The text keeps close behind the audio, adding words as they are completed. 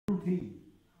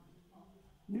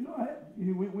You know,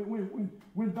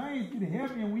 when things get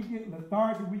heavy and we get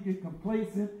lethargic, we get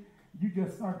complacent, you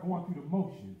just start going through the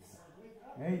motions.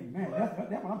 Amen. That's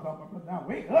what I'm talking about. Now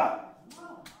wake up.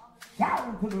 Shout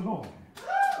unto the Lord.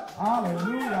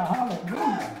 Hallelujah.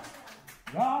 Hallelujah.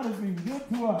 God has been good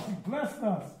to us. He blessed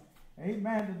us.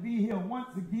 Amen. To be here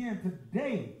once again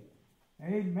today.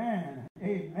 Amen.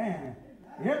 Amen.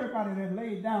 Everybody that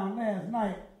laid down last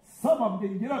night, some of them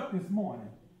didn't get up this morning.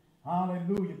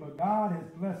 Hallelujah. But God has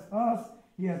blessed us.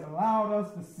 He has allowed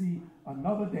us to see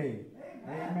another day.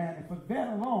 Amen. And for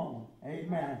that alone,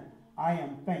 amen, I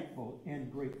am thankful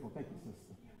and grateful. Thank you,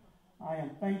 sister. I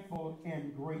am thankful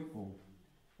and grateful.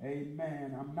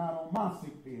 Amen. I'm not on my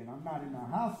sick bed. I'm not in the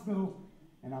hospital,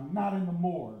 and I'm not in the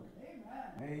morgue.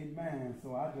 Amen.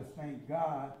 So I just thank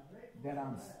God that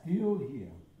I'm still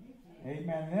here.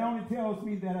 Amen. And that only tells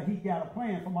me that he got a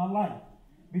plan for my life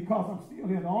because I'm still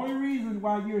here. The only reason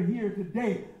why you're here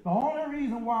today, the only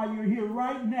reason why you're here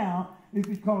right now is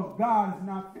because God is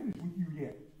not finished with you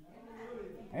yet.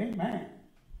 Amen.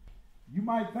 You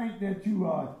might think that you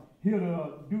are here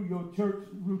to do your church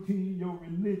routine, your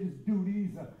religious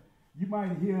duties. You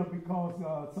might here because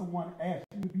someone asked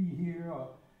you to be here. Or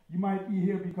you might be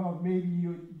here because maybe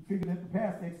you figured that the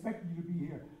pastor expected you to be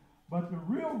here. But the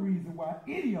real reason why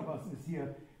any of us is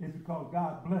here is because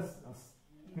God blessed us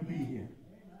to be here.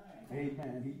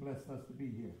 Amen. He blessed us to be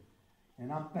here.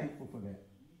 And I'm thankful for that.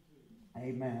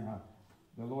 Amen.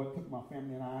 The Lord took my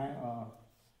family and I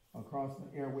across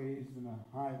the airways and the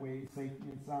highways safely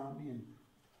and soundly, and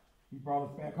he brought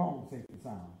us back home safe and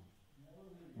sound.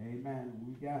 Amen.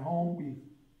 When we got home, we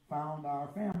found our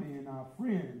family and our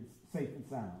friends safe and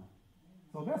sound.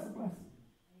 So that's a blessing.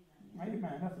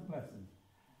 Amen. That's a blessing.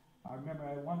 I remember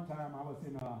at one time I was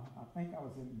in, I think I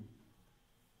was in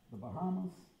the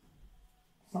Bahamas,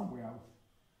 somewhere. I was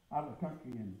out of the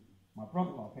country, and my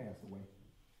brother-in-law passed away.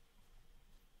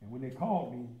 And when they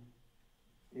called me,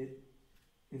 it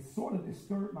sort of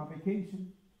disturbed my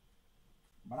vacation.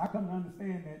 But I come to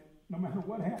understand that no matter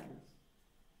what happens,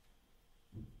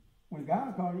 when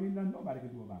God calls you, ain't nothing nobody can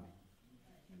do about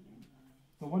it.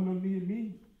 So when no need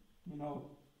me,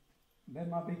 let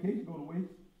my vacation go to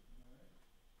waste.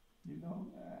 You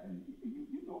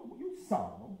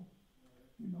sorrow,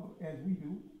 as we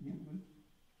do,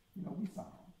 we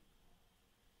sorrow.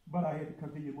 But I had to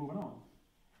continue moving on.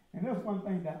 And that's one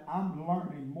thing that I'm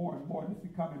learning more and more, and it's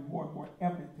becoming more and more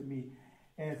evident to me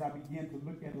as I begin to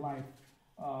look at life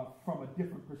from a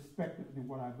different perspective than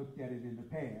what I looked at it in the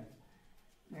past.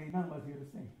 There ain't none of us here to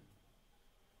stay.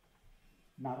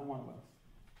 Not a one of us.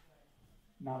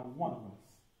 Not a one of us.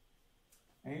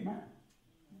 Amen.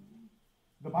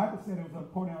 The Bible said it was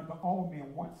appointed unto all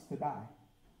men once to die.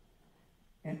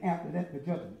 And after that, the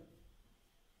judgment.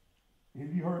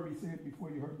 And you heard me say it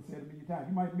before, you heard me say it a million times.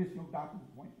 You might miss your doctor's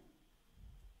appointment.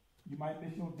 You might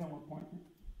miss your dental appointment.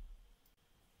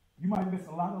 You might miss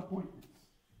a lot of appointments.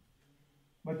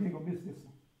 But you ain't going to miss this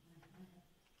one.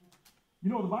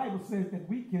 The Bible says that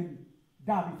we can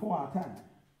die before our time.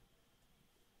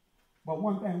 But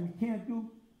one thing we can't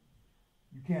do,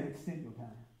 you can't extend your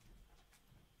time.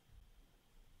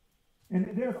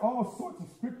 And there's all sorts of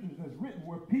scriptures that's written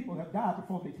where people have died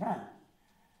before their time.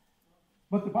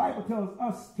 But the Bible tells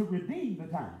us to redeem the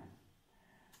time.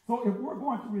 So if we're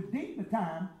going to redeem the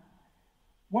time,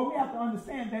 well, we have to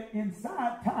understand that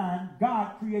inside time,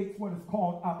 God creates what is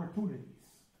called opportunities.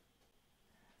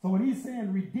 So when he's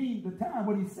saying redeem the time,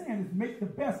 what he's saying is make the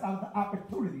best out of the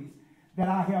opportunities that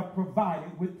I have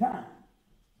provided with time.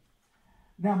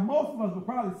 Now, most of us would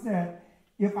probably say,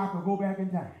 if I could go back in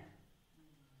time.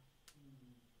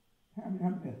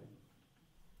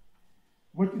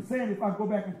 What you're saying, if I go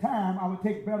back in time, I would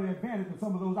take better advantage of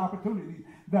some of those opportunities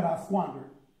that I squandered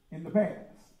in the past.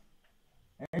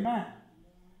 Amen.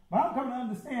 But I'm coming to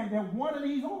understand that one of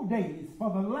these old days, for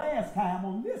the last time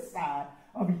on this side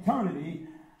of eternity,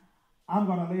 I'm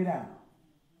going to lay down.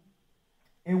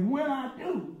 And when I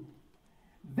do,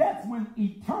 that's when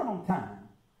eternal time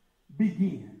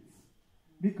begins.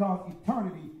 Because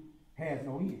eternity has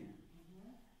no end.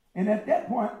 And at that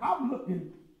point, I'm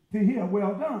looking to hear,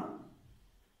 well done,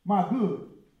 my good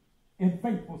and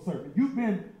faithful servant. You've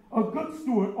been a good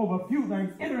steward over a few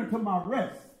things. Enter into my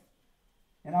rest,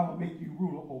 and I will make you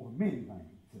ruler over many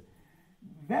things.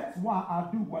 That's why I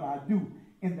do what I do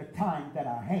in the time that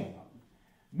I have.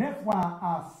 That's why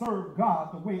I serve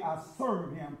God the way I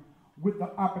serve him, with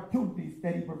the opportunities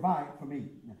that he provides for me.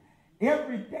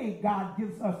 Every day, God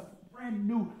gives us brand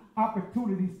new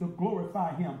opportunities to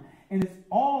glorify him. And it's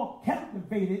all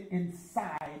captivated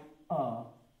inside of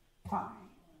time.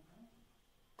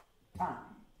 Time.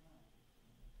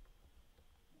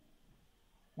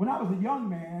 when I was a young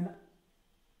man,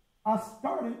 I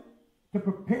started to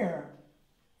prepare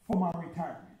for my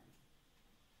retirement.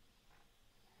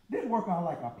 Didn't work out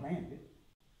like I planned it.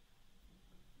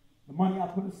 The money I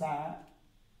put aside,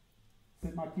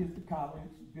 sent my kids to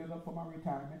college, build up for my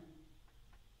retirement.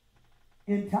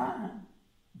 In time,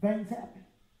 things happened.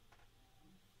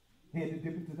 Had to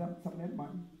dip into some of that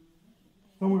money.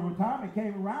 So when retirement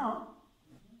came around,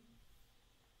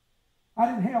 I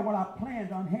didn't have what I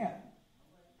planned on having.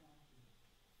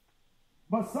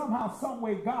 But somehow, some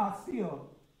way, God still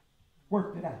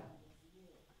worked it out.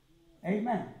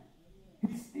 Amen.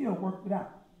 He still worked it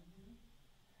out.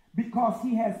 Because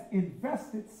he has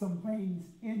invested some things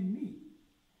in me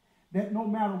that no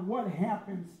matter what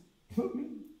happens to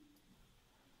me,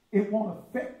 it won't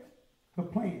affect the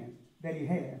plan that he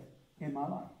has in my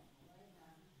life.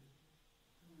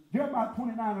 Jeremiah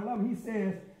 29:11, he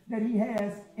says that he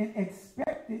has an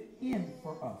expected end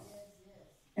for us.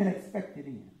 An expected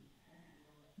end.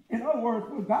 In other words,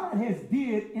 what God has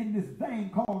did in this thing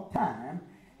called time,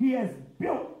 he has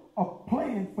built a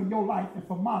plan for your life and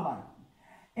for my life.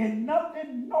 And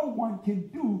nothing no one can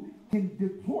do can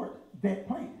distort that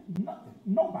plan. Nothing.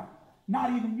 Nobody. Not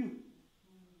even you.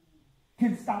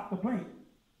 Can stop the plan.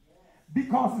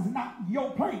 Because it's not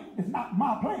your plan. It's not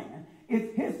my plan.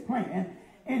 It's his plan.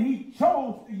 And he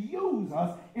chose to use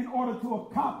us in order to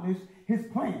accomplish his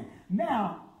plan.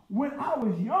 Now, when I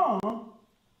was young,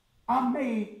 I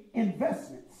made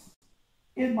investments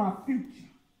in my future.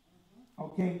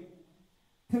 Okay?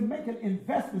 To make an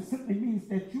investment simply means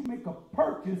that you make a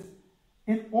purchase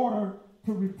in order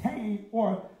to retain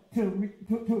or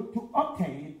to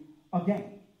obtain a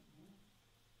gain.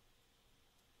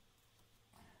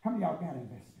 How many of y'all got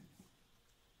investments?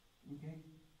 Okay?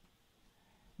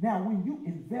 Now, when you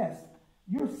invest,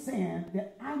 you're saying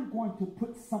that I'm going to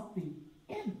put something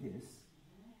in this,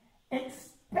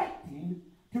 expecting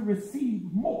to receive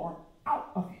more out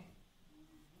of it.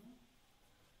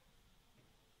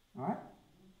 All right?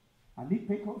 I need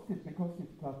to pay close attention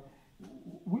because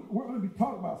we're going to be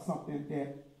talking about something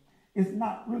that is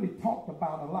not really talked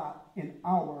about a lot in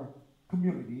our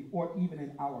community or even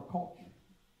in our culture.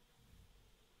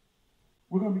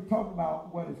 We're going to be talking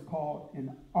about what is called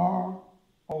an ROI.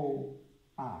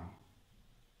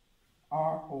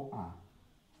 ROI.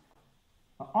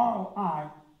 A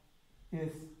ROI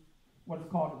is what is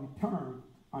called a return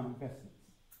on investments.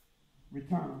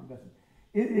 Return on investment.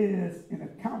 It is an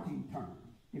accounting term,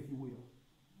 if you will.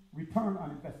 Return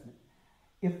on investment.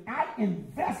 If I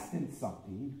invest in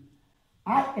something,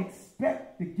 I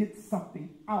expect to get something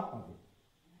out of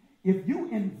it. If you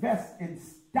invest in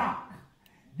stock,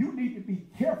 you need to be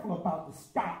careful about the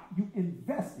stock you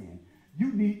invest in.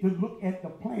 You need to look at the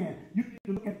plan. You need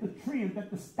to look at the trend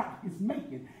that the stock is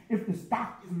making. If the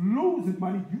stock is losing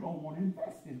money, you don't want to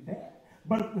invest in that.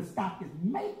 But if the stock is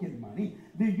making money,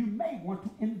 then you may want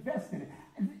to invest in it.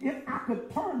 If I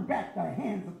could turn back the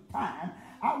hands of time,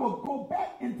 I would go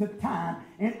back into time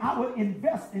and I would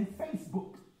invest in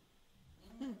Facebook.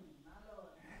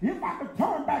 If I could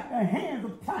turn back the hands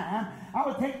of time, I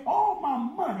would take all my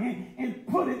money and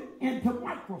put it into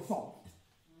Microsoft.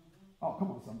 Oh,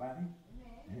 come on, somebody.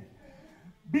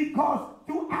 Because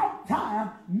throughout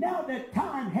time, now that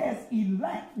time has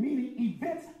elapsed, meaning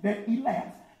events that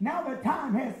elapsed, now that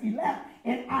time has elapsed,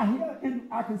 and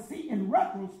I can see in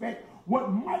retrospect what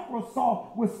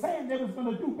Microsoft was saying they was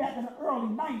going to do back in the early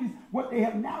 90s, what they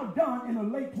have now done in the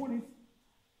late 20s.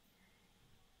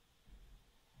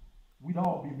 We'd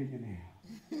all be millionaires.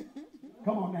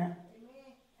 Come on now.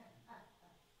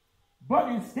 But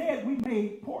instead, we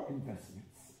made poor investments.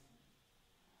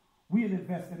 We had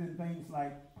invested in things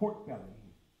like pork belly.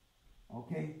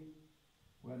 Okay?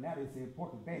 Well, now they say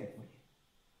pork is bad for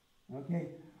you.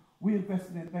 Okay? We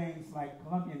invested in things like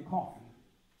Colombian coffee.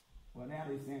 Well, now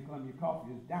they're saying Colombian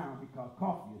coffee is down because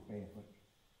coffee is bad for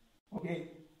you.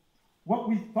 Okay? What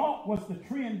we thought was the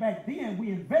trend back then, we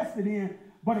invested in,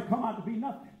 but it come out to be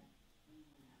nothing.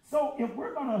 So if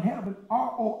we're going to have an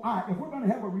ROI, if we're going to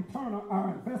have a return on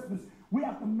our investments, we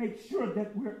have to make sure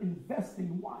that we're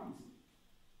investing wisely.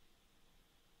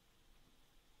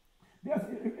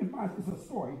 It's a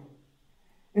story.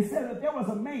 It said that there was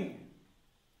a man,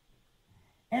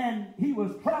 and he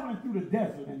was traveling through the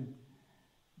desert, and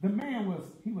the man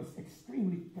was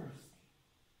extremely thirsty.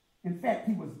 In fact,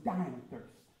 he was dying of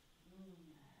thirst.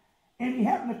 And he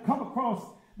happened to come across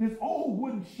this old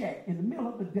wooden shack in the middle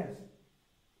of the desert.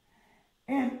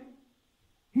 And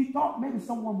he thought maybe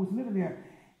someone was living there.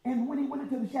 And when he went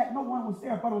into the shack, no one was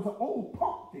there, but it was an old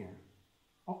pump there,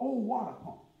 an old water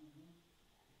pump.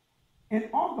 And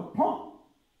on the pump,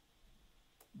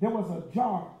 there was a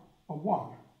jar of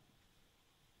water.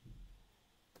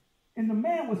 And the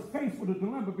man was faced with a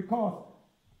dilemma because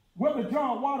where the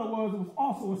jar of water was, it was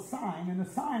also a sign. And the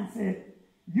sign said,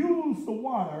 use the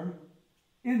water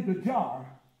in the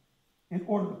jar in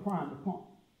order to prime the pump.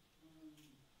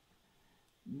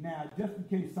 Now, just in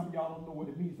case some of y'all don't know what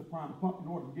it means to prime the pump, in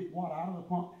order to get water out of the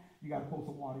pump, you got to pour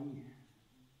some water in.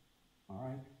 All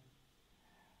right?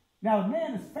 Now, the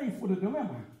man is faced with a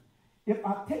dilemma. If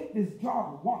I take this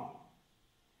jar of water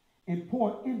and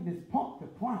pour it in this pump to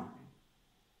prime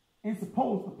it, and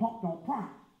suppose the pump don't prime,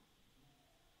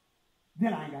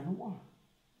 then I ain't got no water.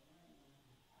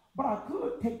 But I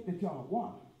could take the jar of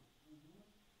water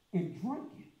and drink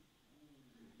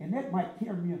it, and that might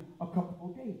carry me a couple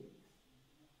of days.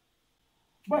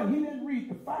 But he didn't read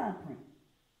the fine print.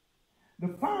 The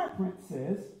fine print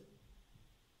says,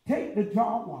 take the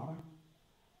jar of water,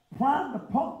 prime the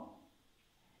pump,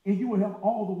 and you will have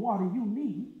all the water you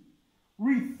need.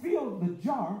 Refill the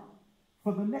jar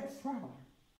for the next traveler.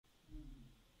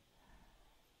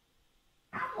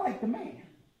 I'm like the man.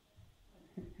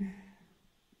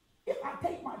 If I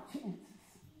take my chances.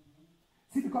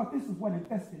 See, because this is what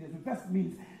investing is. Investing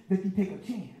means that you take a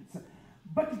chance.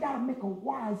 But you got to make a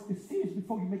wise decision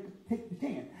before you take the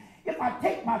chance. If I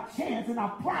take my chance and I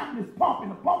prime this pump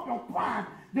and the pump don't prime,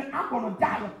 then I'm going to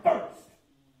die of thirst.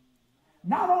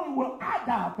 Not only will I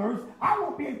die of thirst, I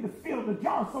won't be able to fill the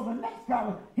jar, so the next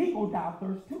traveler, he will die of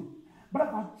thirst too. But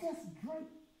if I just drink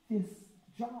this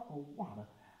jar of water,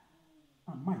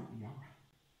 I might be all right.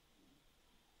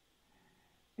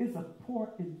 It's a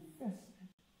poor investment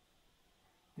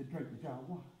to drink the jar of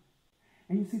water.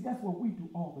 And you see, that's what we do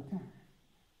all the time.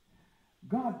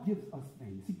 God gives us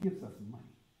things. He gives us money,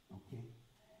 okay?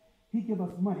 He gives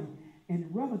us money, and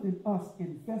rather than us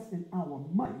invest in our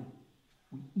money,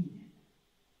 we eat it.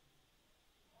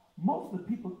 Most of the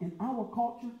people in our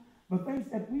culture, the things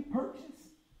that we purchase,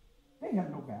 they have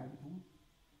no value to them.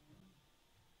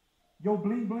 Your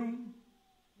bling bling,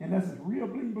 unless it's real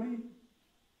bling bling,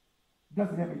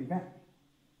 doesn't have any value.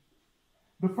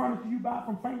 The furniture you buy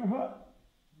from Finger Hut,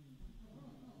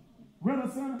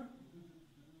 Rental Center,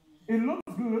 it looks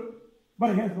good,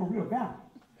 but it has no real value.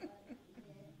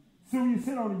 Soon you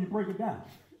sit on it, you break it down.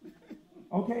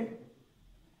 Okay?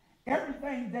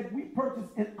 Everything that we purchase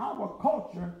in our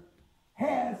culture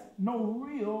has no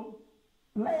real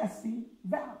lasting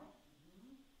value.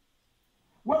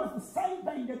 Well, it's the same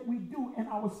thing that we do in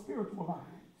our spiritual lives.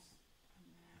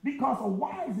 Because a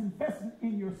wise investment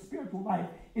in your spiritual life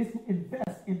is to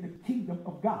invest in the kingdom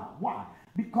of God. Why?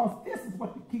 Because this is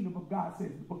what the kingdom of God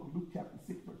says in the book of Luke chapter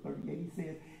 6 verse 38. He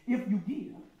says, if you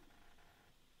give,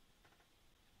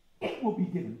 it will be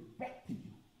given back to you.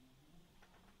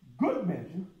 Good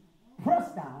measure,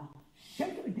 pressed down,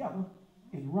 shaken together,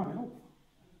 and running over.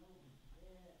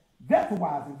 That's a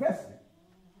wise investment.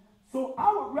 So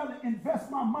I would rather invest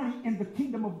my money in the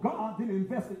kingdom of God than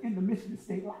invest it in the Michigan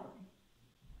State Lottery.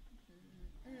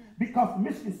 Because the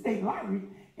Michigan State Lottery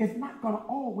is not going to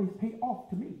always pay off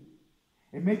to me.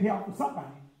 It may pay off to somebody,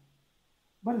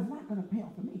 but it's not going to pay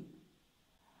off to me.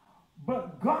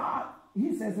 But God,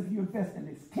 he says, if you invest in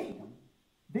his kingdom,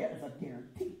 there is a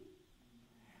guarantee.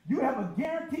 You have a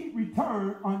guaranteed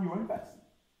return on your investment.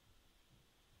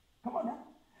 Come on now.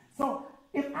 So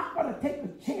if I'm going to take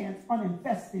a chance on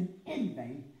investing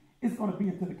anything, it's going to be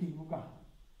into the kingdom of God.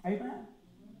 Amen?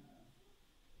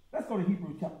 Let's go to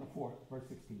Hebrews chapter 4, verse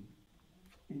 16.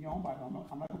 In your own Bible.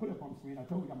 I'm not going to put it up on the screen. I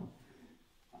told you I'm going to.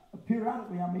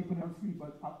 Periodically, I may put it on the screen,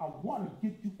 but I want to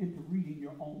get you into reading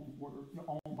your own word, your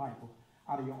own Bible,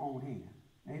 out of your own hand.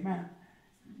 Amen?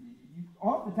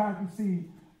 Oftentimes you see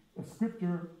a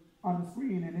scripture on the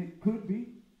screen, and it could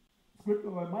be scripture,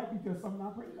 or it might be just something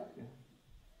I printed up there.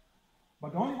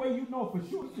 But the only way you know for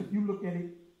sure is if you look at it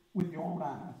with your own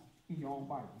eyes in your own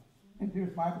Bible. And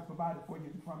there's Bibles provided for you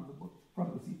in front of the book,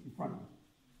 from the seat in front of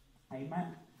you.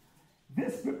 Amen.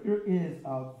 This scripture is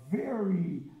a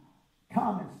very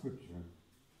common scripture,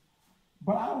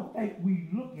 but I don't think we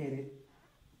look at it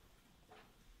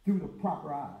through the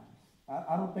proper eyes.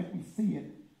 I don't think we see it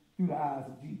through the eyes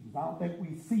of Jesus. I don't think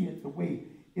we see it the way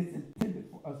it's intended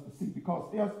for us to see, because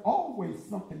there's always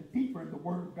something deeper in the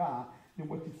Word of God than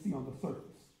what you see on the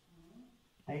surface.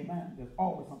 Amen. There's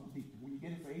always something deeper. When you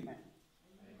get it, say amen.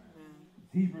 Amen.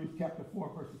 It's Hebrews chapter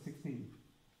 4, verse 16.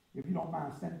 If you don't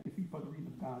mind, stand at your feet for the reading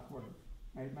of God's Word.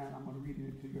 Amen. I'm going to read it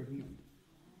into your hearing.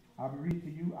 I'll be reading to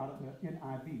you out of the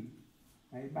NIV.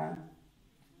 Amen.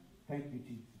 Thank you,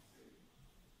 Jesus.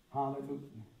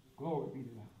 Hallelujah. Glory be to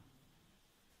God.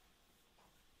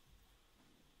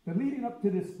 The leading up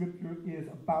to this scripture is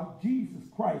about Jesus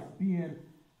Christ being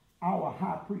our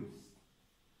high priest.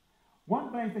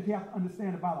 One thing that you have to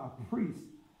understand about our priest,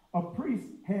 a priest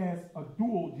has a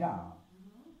dual job.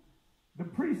 The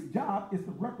priest's job is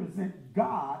to represent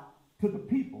God to the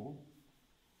people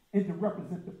and to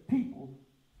represent the people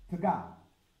to God.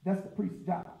 That's the priest's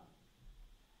job.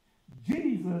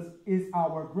 Jesus is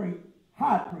our great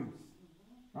high priest.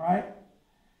 All right?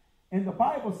 And the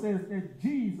Bible says that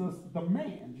Jesus, the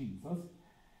man Jesus,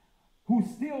 who's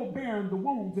still bearing the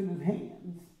wounds in his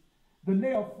hands, the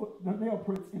nail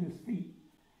prints in his feet,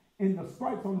 and the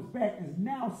stripes on his back, is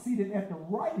now seated at the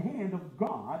right hand of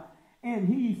God, and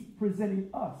he's presenting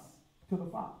us to the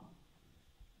Father.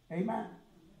 Amen.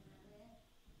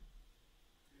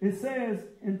 It says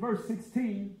in verse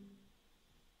 16,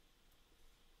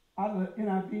 out of the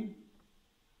NIV,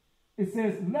 it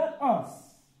says, let us,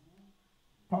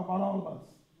 talk about all of us,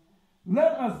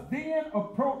 let us then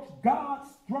approach God's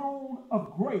throne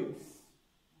of grace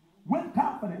with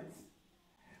confidence,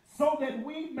 so that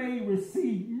we may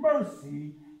receive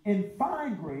mercy and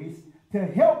find grace to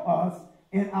help us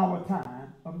in our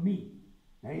time of need.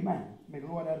 Amen. May the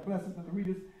Lord add a blessing to the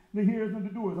readers, the hearers, and the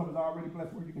doers of his already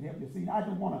blessed word. You can help your seed. I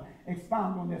just want to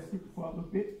expound on that scripture for a little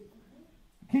bit.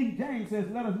 King James says,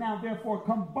 let us now therefore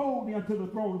come boldly unto the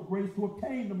throne of grace to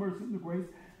obtain the mercy and the grace,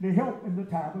 the help in the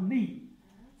time of need.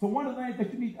 So one of the things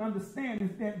that you need to understand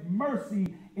is that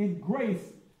mercy and grace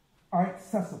are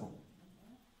accessible.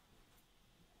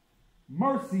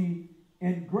 Mercy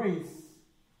and grace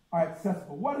are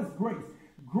accessible. What is grace?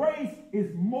 Grace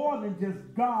is more than just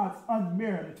God's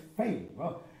unmerited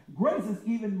favor. Grace is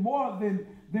even more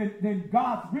than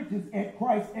God's riches at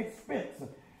Christ's expense.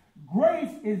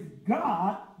 Grace is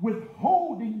God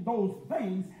withholding those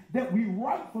things that we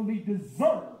rightfully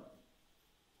deserve.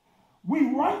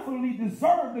 We rightfully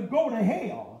deserve to go to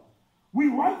hell. We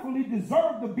rightfully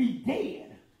deserve to be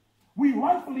dead. We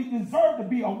rightfully deserve to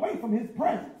be away from his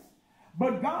presence.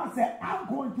 But God said, I'm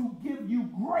going to give you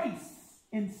grace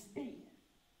instead.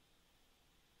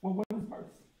 Well, what is mercy?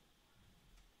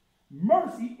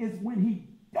 Mercy is when he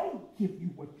don't give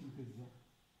you what you deserve.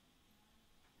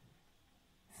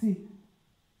 See,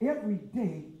 every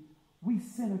day we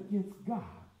sin against God,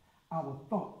 our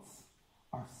thoughts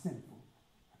are sinful.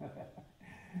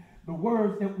 The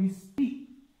words that we speak,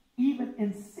 even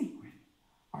in secret,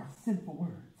 are sinful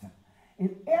words.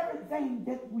 And everything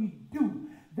that we do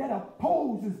that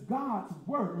opposes God's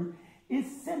word is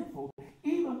sinful.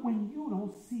 Even when you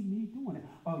don't see me doing it,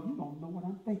 or you don't know what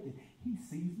I'm thinking, he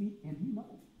sees me and he knows.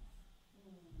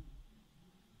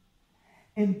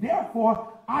 And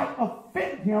therefore, I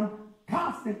offend him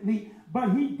constantly,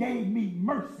 but he gave me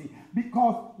mercy.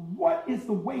 Because what is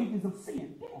the wages of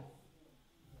sin? Death.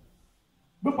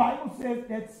 The Bible says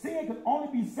that sin can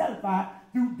only be satisfied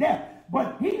through death.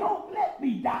 But he don't let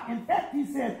me die. In fact, he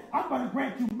says, I'm going to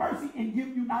grant you mercy and give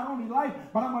you not only life,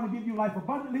 but I'm going to give you life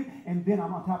abundantly. And then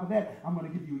on top of that, I'm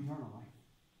going to give you eternal life.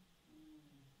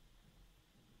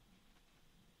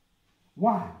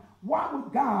 Why? Why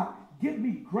would God give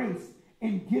me grace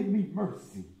and give me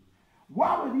mercy?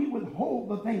 Why would he withhold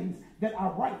the things that I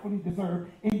rightfully deserve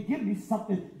and give me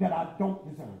something that I don't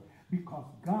deserve? Because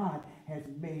God has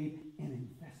made an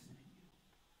investment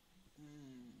in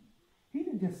you. He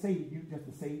didn't just save you just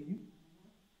to save you.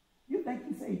 You think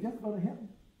he saved just to go to heaven?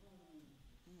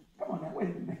 Come on now, wait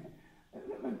a minute.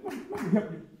 Let me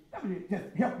help you. Let me just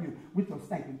help you with your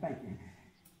stinking thinking.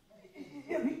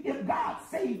 If God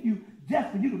saved you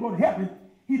just for you to go to heaven,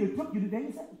 he'd have took you the day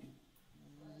he saved you.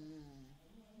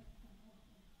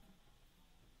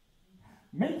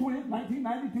 May 20th,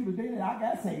 1992, the day that I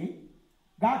got saved,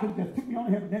 God could have just took me on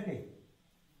to heaven that day.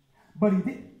 But he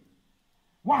didn't.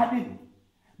 Why didn't he?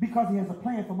 Because he has a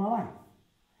plan for my life.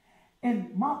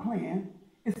 And my plan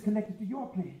is connected to your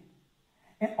plan.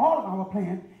 And all of our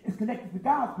plan is connected to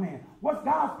God's plan. What's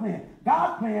God's plan?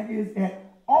 God's plan is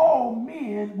that all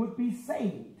men would be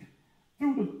saved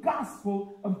through the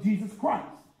gospel of Jesus Christ.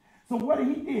 So what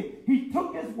did? He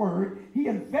took his word, he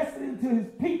invested into his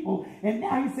people, and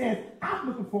now he says, I'm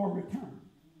looking for a return.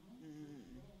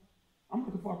 I'm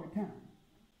looking for a return.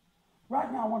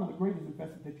 Right now, one of the greatest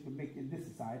investments that you can make in this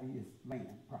society is land,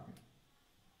 property.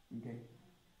 Okay?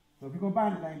 So if you're going to buy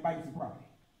anything, buy you some property.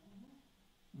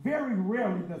 Very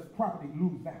rarely does property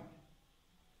lose value.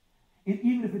 And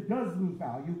even if it does lose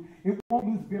value, it won't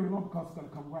lose very long because it's going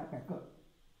to come right back up.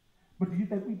 But do you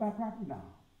think we buy property? No.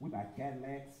 We buy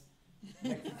Cadillacs,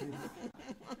 Lexuses.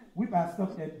 We buy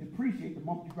stuff that depreciates the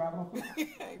moment you drive it off the lot.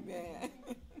 Amen.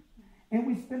 And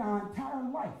we spend our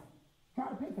entire life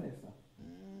trying to pay for that stuff.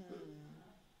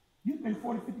 You spend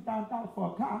 $40,000, $50,000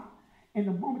 for a car, and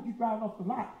the moment you drive it off the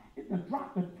lot, it's going to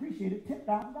drop and depreciate at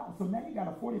 $10,000. So now you got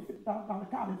a $40,000,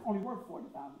 $50,000 car that's only worth $40,000.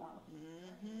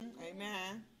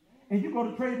 Amen. and you go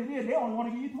to trade it in, they only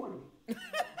want to give you 20.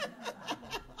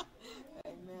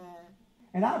 Amen.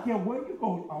 And I don't care where you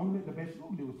go, only the best you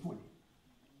can do is 20.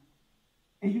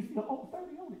 And you still owe 30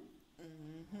 on it.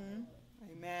 Mm-hmm.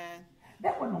 Amen.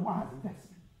 That wasn't a wise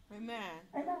investment. Amen.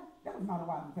 Amen. That was not a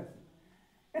wise investment.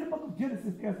 In the book of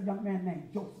Genesis, there's a young man named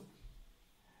Joseph.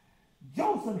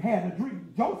 Joseph had a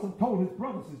dream. Joseph told his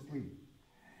brothers his dream.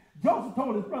 Joseph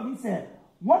told his brother, he said,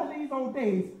 one of these old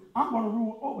days, I'm going to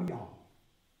rule over y'all.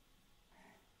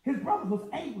 His brothers was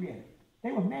angry at him.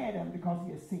 They were mad at him because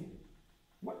he had sinned.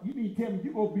 What, you mean tell me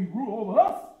you're going to be rule over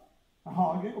us? You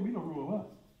ain't going to be no rule over us.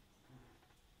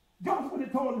 Joseph, when he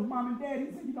told his mom and dad, he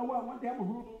said, you know what, one day I'm going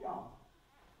to rule over y'all.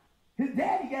 His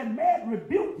daddy got mad and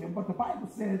rebuked him, but the Bible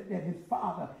says that his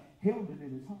father held it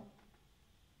in his heart.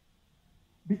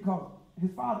 Because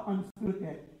his father understood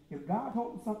that if God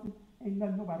told him something, ain't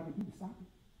nothing nobody can do to stop it.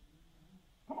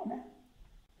 Come on now.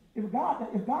 If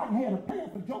God had a plan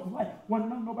for Joseph's life, wasn't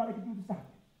nothing nobody could do to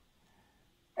stop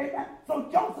it. Amen. So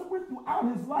Joseph went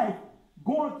throughout his life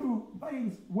going through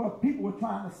things where people were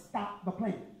trying to stop the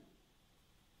plan.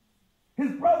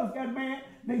 His brothers got mad,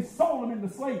 they sold him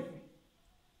into slavery.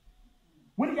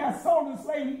 When he got sold into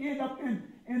slavery, he ended up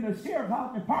in the sheriff's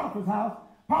house, in Potiphar's house.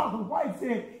 Potiphar's wife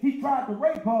said he tried to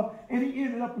rape her, and he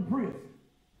ended up in prison.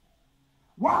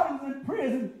 While he was in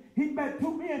prison, he met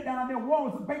two men down there. One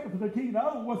was a baker for the king, the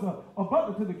other was a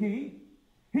butler to the king.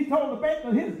 He told the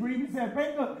baker his dream. He said,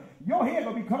 baker, your head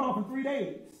going to be cut off in 3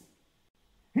 days.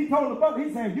 He told the butler,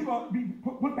 he said, you're going to be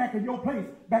put back in your place,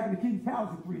 back in the king's palace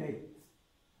in 3 days.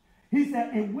 He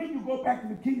said, and when you go back to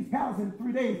the king's palace in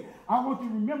 3 days, I want you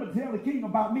to remember to tell the king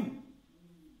about me.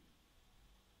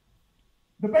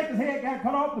 The baker's head got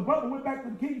cut off. The butler went back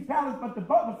to the king's palace, but the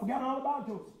butler forgot all about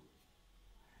Joseph.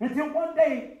 Until one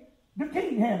day, the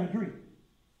king had a dream.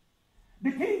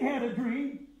 The king had a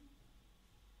dream,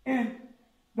 and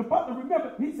the butler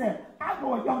remembered. He said, I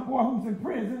know a young boy who's in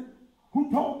prison who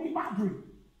told me my dream.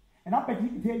 And I bet he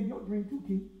can tell you your dream too,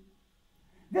 king.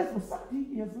 This was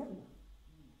 17 years later.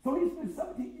 So he spent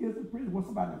 17 years in prison. Well,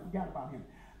 somebody forgot about him.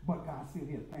 But God still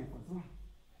had a plan for his life.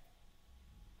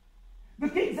 The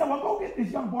king said, well, go get this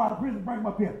young boy out of prison, bring him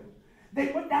up here.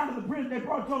 They went down to the prison. They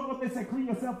brought Joseph up. They said, clean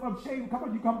yourself up, shave. Come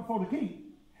on, you come before the king.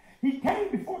 He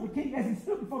came before the king. As he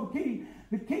stood before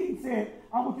the king said,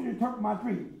 I want you to interpret my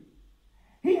dream.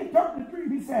 He interpreted the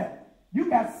dream. He said, you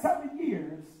got 7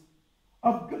 years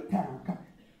of good time coming.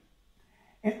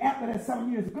 And after that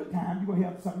 7 years of good time, you're going to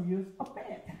have 7 years of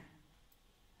bad time.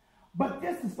 But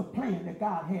this is the plan that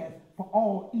God has for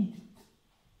all Egypt.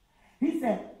 He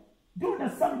said, during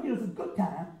the 7 years of good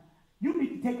time, you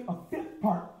need to take a fifth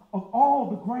part of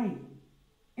all the grain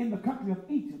in the country of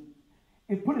Egypt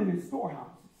and put it in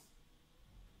storehouses.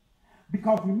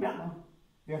 Because remember,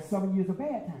 there are 7 years of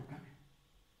bad time coming.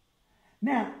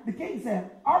 Now, the king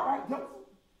said, all right, Joseph,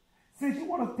 since you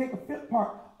want to take a fifth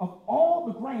part of all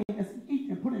the grain that's in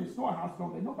Egypt and put it in the storehouse,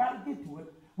 don't let nobody get to it,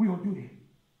 we're going to do that.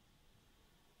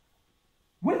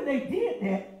 When they did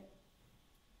that,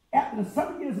 after the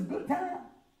 7 years of good time,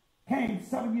 came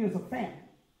 7 years of famine.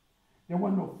 There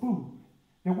wasn't no food.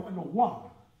 There wasn't no water.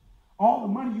 All the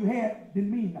money you had didn't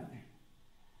mean nothing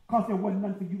because there wasn't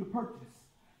nothing for you to purchase.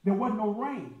 There wasn't no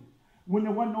rain. When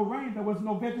there wasn't no rain, there was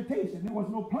no vegetation. There was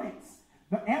no plants.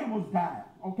 The animals died,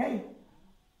 okay?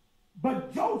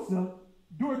 But Joseph,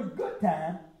 during the good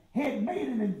time, had made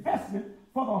an investment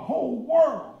for the whole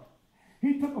world.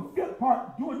 He took a fifth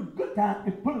part during the good time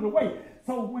and put it away.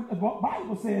 So when the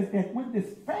Bible says that when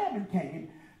this famine came,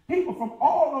 people from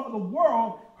all over the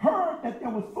world heard that there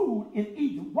was food in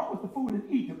Egypt. What was the food in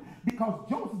Egypt? Because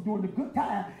Joseph, during the good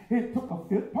time, had took a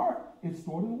fifth part and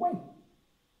stored it away.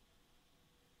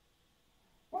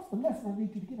 What's the lesson I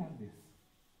need you to get out of this?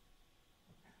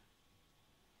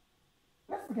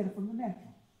 Let's look at it from the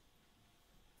natural.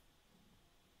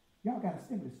 Y'all got a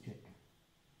stimulus check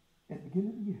at the beginning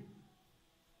of the year.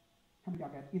 How many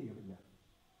of y'all got any of it left?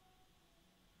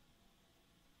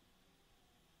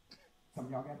 Some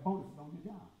of y'all got bonuses on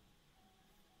your job.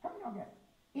 How many of y'all got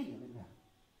any of it left?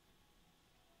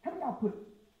 How many of y'all put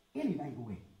anything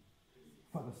away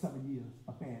for the 7 years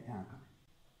of bad time coming?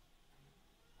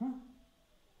 Huh?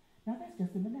 Now that's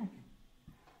just in the natural.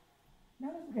 Now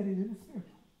let's look at it in the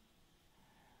spiritual.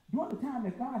 During the time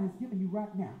that God has given you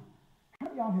right now, how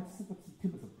many of y'all have sent up some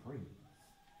timbers of praise?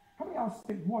 How many of y'all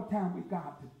spend more time with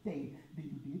God today than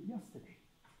you did yesterday?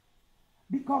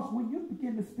 Because when you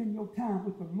begin to spend your time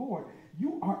with the Lord,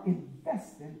 you are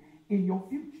investing in your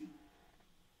future.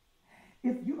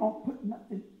 If you don't put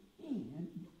nothing in,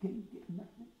 you can get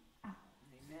nothing out.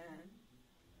 Amen.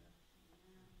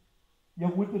 You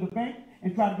ever went to the bank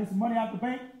and tried to get some money out the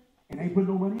bank and ain't put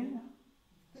no money in there?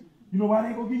 You know why they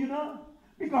ain't going to give you none?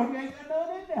 Because you ain't got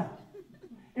none in there.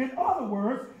 In other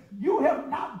words, you have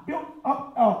not built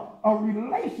up a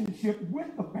relationship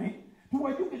with the bank to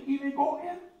where you can even go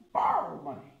and borrow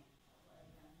money.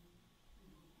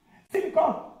 See,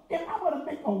 because if I'm going to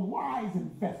make a wise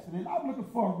investment and I'm looking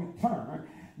for a return,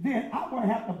 then I'm going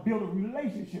to have to build a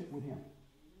relationship with him.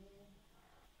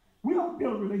 We don't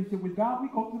build a relationship with God. We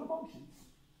go through the motions.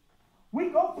 We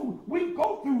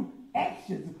go through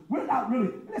actions. We're not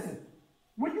really, listen,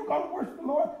 when you go to worship the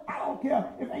Lord, I don't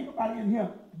care if ain't nobody in here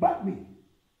but me.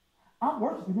 I'm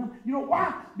worshiping him. You know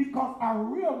why? Because I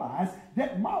realize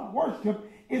that my worship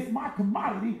is my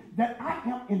commodity that I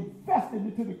am invested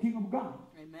into the kingdom of God.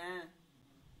 Amen.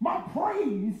 My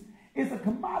praise is a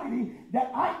commodity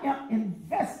that I am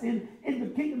investing in the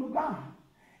kingdom of God.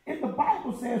 And the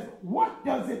Bible says, what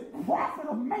does it profit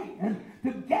a man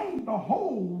to gain the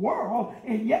whole world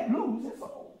and yet lose his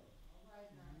soul?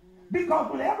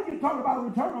 Because whenever you talk about a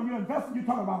return on your investment, you're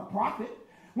talking about a profit.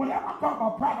 Whenever I'm talking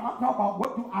about profit, I'm talking about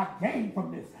what do I gain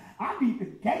from this. I need to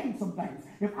gain some things.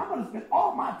 If I'm going to spend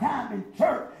all my time in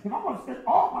church, if I'm going to spend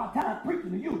all my time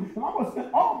preaching to you, if I'm going to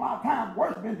spend all my time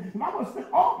worshiping, if I'm going to spend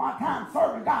all my time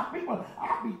serving God's people,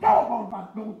 I'll be doggone if I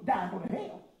go die and go to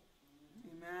hell.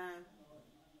 Amen.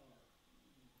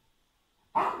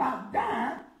 I'm not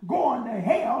dying going to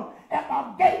hell after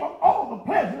I gave up all the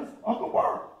pleasures of the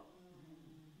world.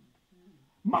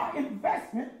 My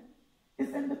investment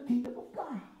is in the kingdom of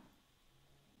God.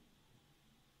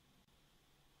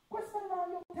 Quit spending all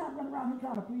your time running around here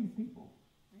trying to please people.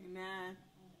 Amen.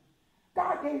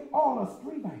 God gave all us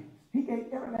three things. He gave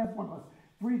every last one of us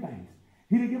three things.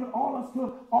 He didn't give it all us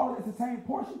to all as the same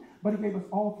portion, but he gave us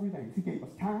all three things. He gave us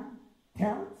time,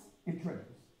 talents, and treasures.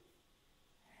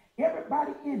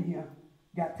 Everybody in here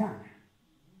got time.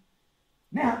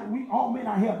 Now, we all may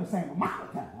not have the same amount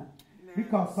of time,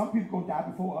 because some people going to die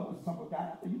before others, some will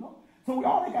die after, So we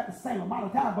all ain't got the same amount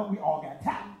of time, but we all got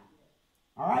time.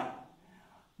 All right?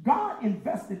 God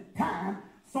invested time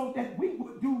so that we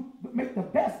would make the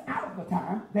best out of the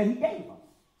time that he gave us.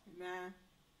 Amen.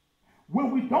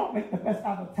 When we don't make the best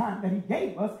out of the time that he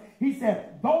gave us, he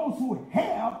said, those who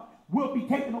have will be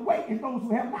taken away, and those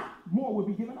who have not, more will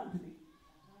be given unto thee.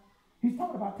 He's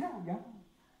talking about talent, y'all.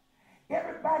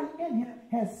 Everybody in here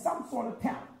has some sort of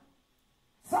talent,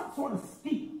 some sort of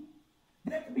skill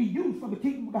that can be used for the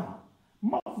kingdom of God.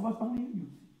 Most of us don't even use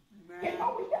it. Amen. You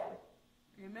know we got it.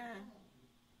 Amen.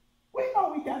 We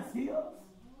know we got skills.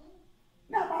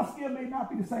 Now, my skill may not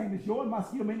be the same as yours. My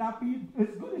skill may not be as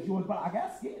good as yours, but I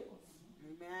got skills.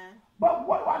 Amen. But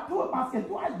what do I do with my skills?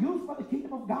 Do I use for the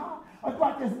kingdom of God? Or do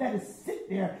I just let it sit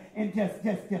there and just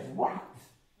rot?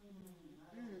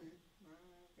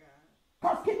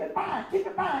 Because keep in mind, you're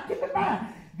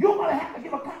going to have to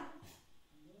give account.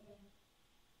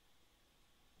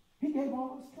 He gave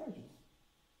all his treasures.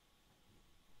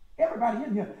 Everybody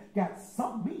in here got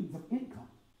some means of income.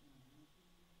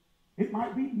 It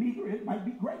might be meager, it might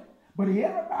be great. But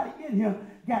everybody in here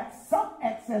got some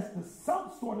access to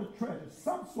some sort of treasure,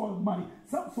 some sort of money,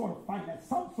 some sort of finance,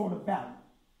 some sort of value.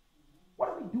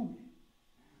 What do we do with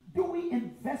it? Do we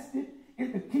invest it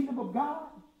in the kingdom of God?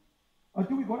 Or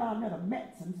do we go down there to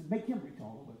Metson's and make him rich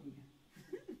all over again?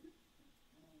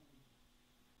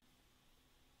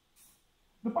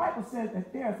 The Bible says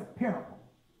that there's a parable.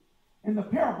 And the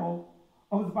parable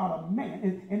was about a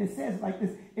man. And it says like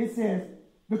this. It says,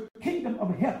 the kingdom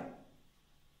of heaven.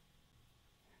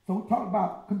 So we talk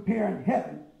about comparing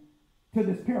heaven to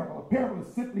this parable. A parable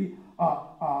is simply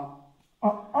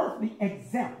an earthly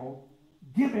example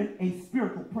given a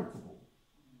spiritual principle.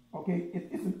 Okay?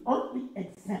 It's an earthly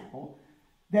example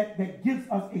that gives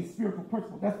us a spiritual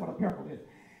principle. That's what a parable is.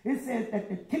 It says that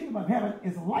the kingdom of heaven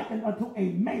is likened unto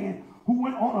a man who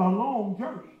went on a long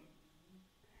journey.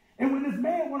 And when this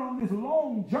man went on this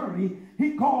long journey,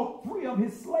 he called 3 of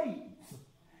his slaves.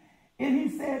 And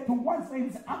he said to one slave,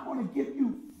 he said, I'm going to give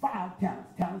you 5 talents.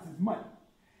 Talents is money.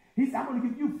 He said, I'm going to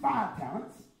give you 5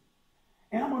 talents.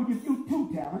 And I'm going to give you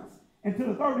 2 talents. And to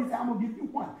the third, he said, I'm going to give you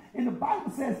 1. And the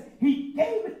Bible says he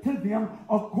gave it to them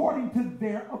according to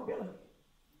their ability.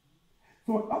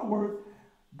 So in other words,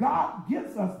 God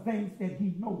gives us things that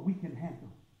he knows we can handle.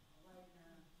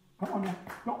 Come on now,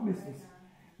 don't miss this.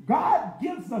 God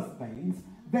gives us things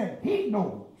that he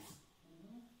knows.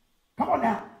 Come on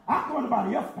now, I know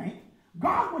anybody else think.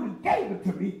 God would have gave it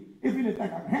to me if he didn't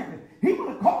think I could handle it. He would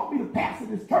have called me to pastor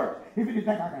this church if he didn't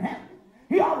think I could handle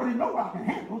it. He already knows what I can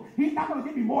handle. He's not going to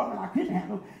give me more than I can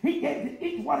handle. He gave to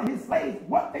each one of his slaves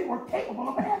what they were capable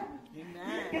of handling. Amen.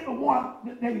 He didn't give the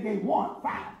one that he gave 1,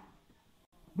 5.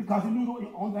 Because he knew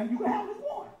the only thing you can handle is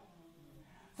 1.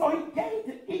 So he gave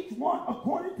to each one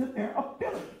according to their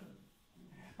ability.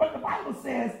 But the Bible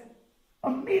says,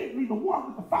 immediately the one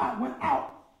with the 5 went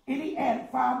out, and he added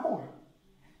 5 more.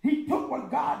 He took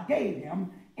what God gave him,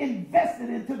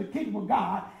 invested into the kingdom of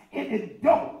God, and it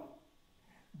doubled.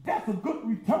 That's a good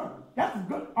return. That's a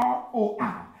good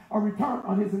ROI, a return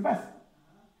on his investment.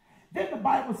 Then the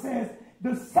Bible says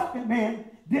the second man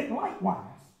did likewise.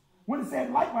 When it says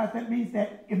likewise, that means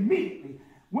that immediately.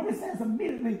 When it says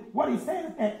immediately, what he's saying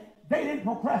is that they didn't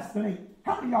procrastinate.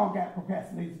 How many of y'all got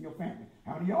procrastinators in your family?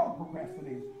 How many of y'all are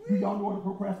procrastinators? Do y'all know what a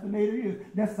procrastinator is?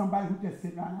 That's somebody who just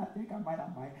sits around, I think I might. I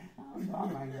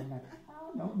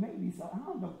don't know, maybe so. I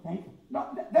don't know, thank you. No,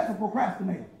 that's a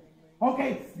procrastinator.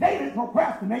 Okay, they didn't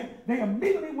procrastinate. They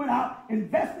immediately went out,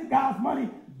 invested God's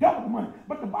money, doubled the money.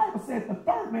 But the Bible says the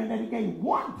third man that he gave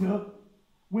 1 to,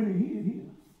 when he hid his.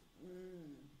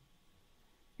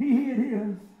 He hid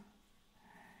his.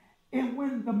 And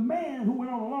when the man who went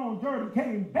on a long journey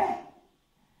came back,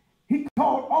 he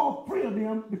called all 3 of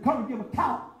them to come and give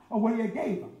account of what he had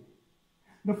gave them.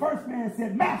 The first man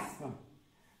said, Master,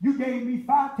 you gave me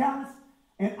 5 talents,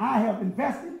 and I have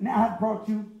invested. Now I have brought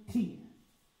you 10.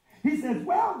 He says,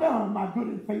 well done, my good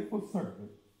and faithful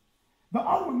servant. The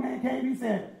other man came, he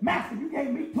said, Master, you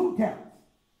gave me 2 talents.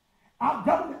 I've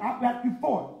doubled it, I've got you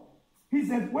 40. He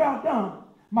says, well done,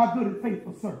 my good and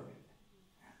faithful servant.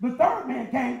 The third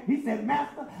man came, he said,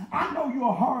 Master, I know you're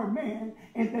a hard man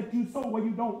and that you sow where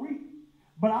you don't reap,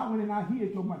 but I went and I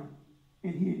hid your money.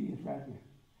 And here it is right here.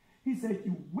 He said,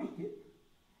 you wicked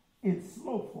and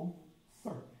slothful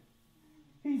servant.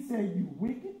 He said, you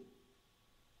wicked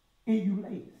and you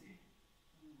lazy.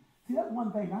 See, that's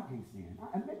one thing I can't stand.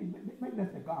 Maybe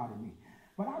that's the God in me.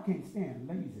 But I can't stand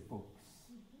lazy folks.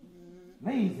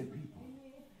 Lazy people.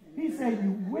 He said,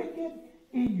 you wicked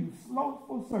and you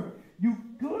slothful servant. You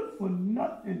good for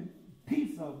nothing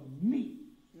piece of meat.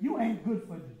 You ain't good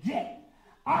for jack.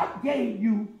 I gave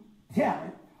you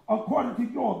talent according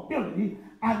to your ability.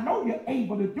 I know you're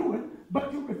able to do it,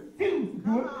 but you refuse to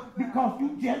do it because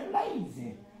you just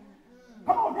lazy.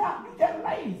 Come on now, you just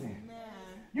lazy.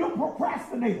 You're a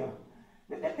procrastinator.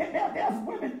 There's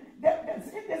women that's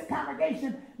in this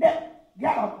congregation that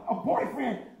got a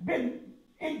boyfriend, been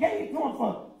engaged to him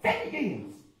for 50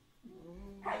 years.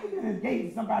 How you been engaged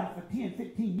to somebody for 10,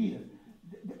 15 years?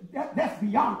 That's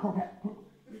beyond procrastination.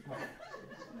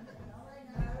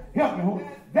 Help me, hold.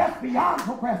 That's beyond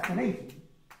procrastination.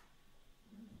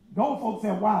 The old folks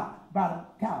say, why buy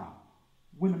the cow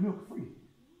when the milk's free?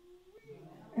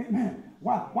 Amen.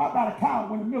 Why buy the cow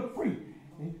when the milk's free?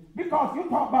 Because when you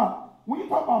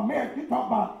talk about marriage, you talk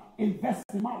about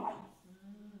investing my life.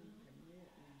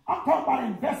 I'm talking about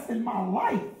investing my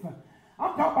life.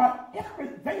 I'm talking about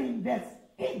everything that's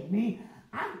in me.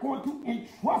 I'm going to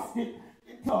entrust it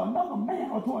to another man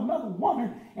or to another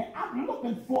woman, and I'm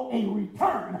looking for a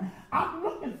return. I'm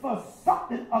looking for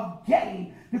something of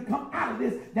gain to come out of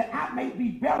this, that I may be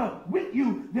better with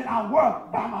you than I were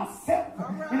by myself.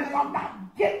 Right. And if I'm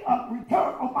not getting a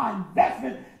return on my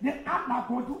investment, then I'm not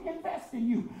going to invest in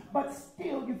you. But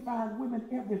still, you find women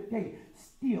every day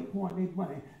still pouring their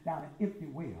money down an empty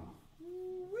well.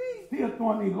 Still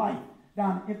throwing their life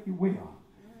down an empty well.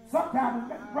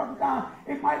 Sometimes, Brother Don,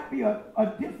 it might be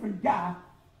a different guy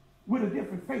with a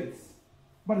different face,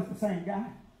 but it's the same guy.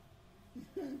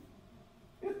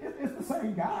 It's the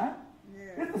same guy.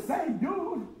 Yeah. It's the same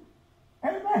dude.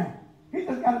 Amen. He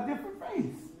just got a different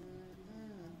face.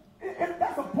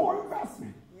 That's a poor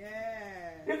investment.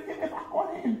 Yeah. If I'm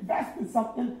going to invest in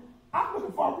something, I'm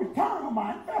looking for a return on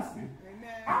my investment.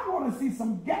 Amen. I want to see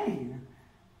some gain.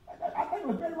 I think it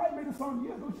was Betty Wright made a song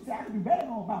years ago. She said, I can do better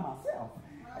all by myself.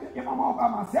 If I'm all by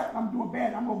myself and I'm doing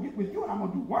bad, I'm going to get with you and I'm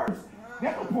going to do worse.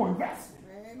 That's a poor investment.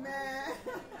 Amen.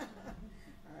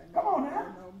 Come on now.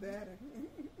 I know better.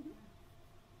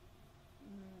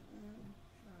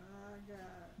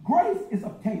 Grace is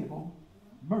obtainable.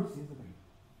 Mercy is available.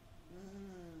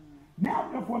 Now,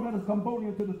 therefore, let us come boldly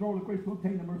into the throne of grace to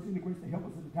obtain the mercy and the grace to help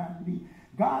us in the time of need.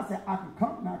 God said, I can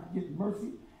come and I can get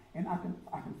mercy and I can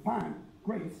find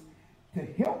grace to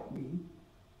help me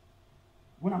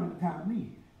when I'm in a time of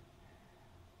need.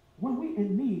 When we're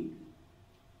in need,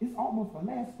 it's almost the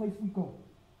last place we go.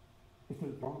 It's to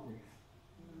the throne of grace.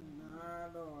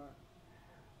 My Lord.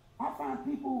 I find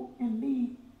people in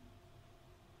need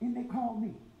and they call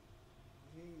me.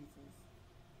 Jesus.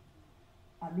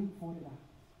 I need $40.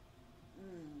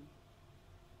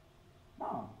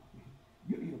 No,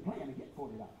 you need a plan to get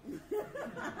 $40.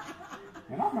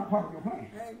 And I'm not part of your plan.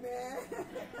 Amen.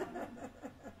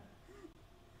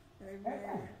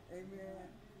 Amen.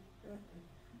 Amen.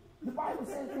 The Bible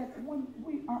says that when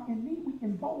we are in need, we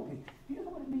can boldly. Do you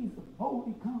know what it means to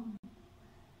boldly come?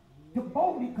 To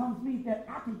boldly comes means that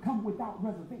I can come without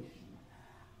reservation.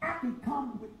 I can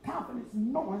come with confidence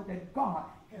knowing that God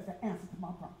has the answer to my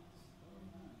promise.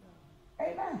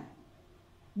 Amen.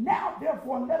 Now,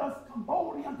 therefore, let us come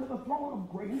boldly unto the throne of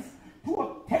grace to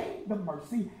obtain the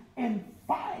mercy and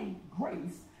find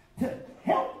grace to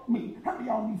help me. How many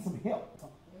of y'all need some help?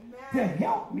 Amen. To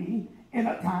help me in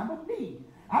a time of need.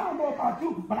 I don't know about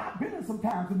you, but I've been in some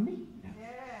times of need. Yeah.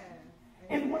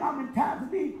 And when I'm in times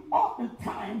of need,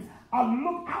 oftentimes I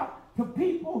look out to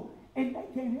people and they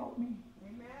can't help me.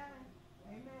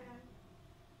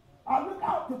 I look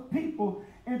out to people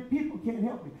and people can't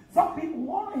help me. Some people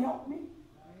want to help me,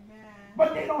 amen,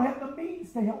 but they don't have the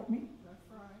means to help me. That's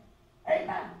right.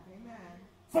 Amen. Amen.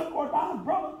 So my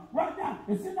brother right now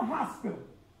is in the hospital.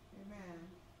 Amen.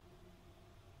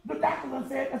 The doctors have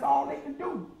said that's all they can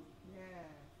do. Yeah.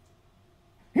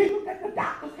 He looked at the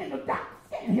doctors and the doctors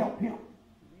can't help him.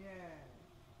 Yeah.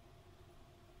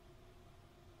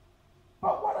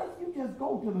 But what if you just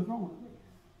go to the throne of grace?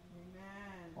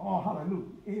 Oh, hallelujah.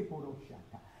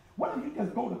 What if you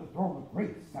just go to the throne of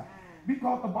grace?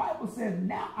 Because the Bible says,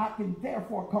 now I can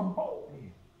therefore come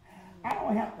boldly. I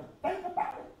don't have to think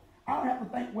about it. I don't have to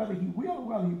think whether he will or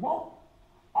whether he won't.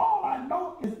 All I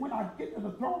know is when I get to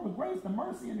the throne of grace, the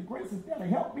mercy and the grace is there to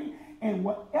help me. And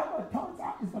whatever turns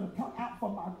out is going to turn out for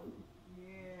my good.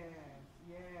 Yes,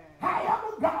 yes.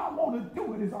 However God wants to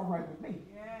do it is all right with me.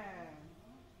 Yes.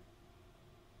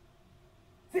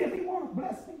 See, if he wants to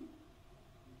bless me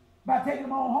by taking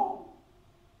them on home,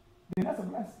 then that's a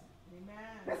blessing. Amen.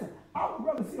 Listen, I would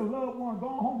rather see a loved one go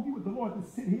home be with the Lord than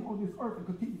sit here on this earth and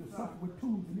continue to suffer with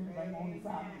tubes and everything on this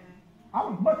side. I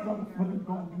would much rather for them to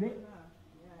go and do that.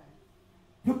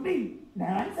 To me,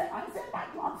 now I ain't saying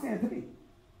about you, I'm saying to me.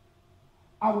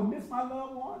 I would miss my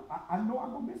loved one. I know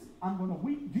I'm going to miss it. I'm going to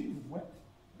weep. Jesus wept.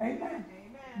 Amen. Amen.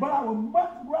 But I would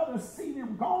much rather see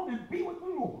them gone and be with the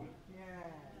Lord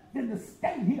than to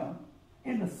stay here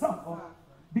and to suffer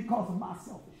because of my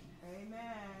selfishness.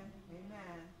 Amen.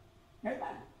 Amen.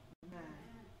 Amen. Amen.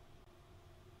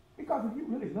 Because if you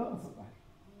really love somebody,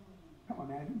 come on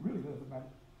now, if you really love somebody,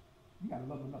 you got to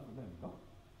love them enough to let them go.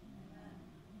 Amen.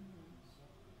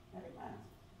 Amen.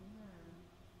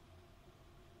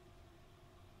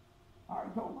 I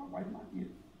already told my wife and my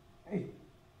kids, hey,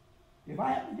 if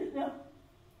I have to get there,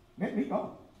 let me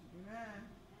go. Amen.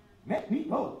 Let me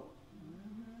go.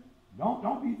 Mm-hmm.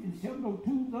 Don't be shoving those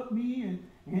tubes up me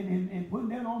and putting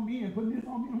that on me and putting this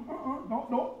on me.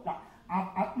 No.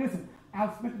 Listen,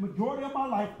 I've spent the majority of my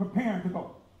life preparing to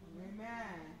go.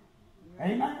 Amen.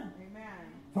 Amen. Amen.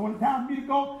 So when it's time for me to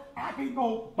go, I can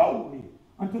go boldly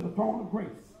unto the throne of grace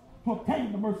to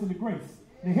obtain the mercy and the grace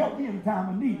to help me in the time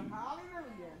of need. Hallelujah.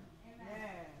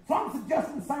 So I'm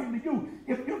suggesting the same to you.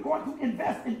 If you're going to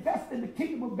invest in the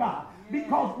kingdom of God. Yes.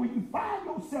 Because when you find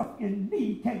yourself in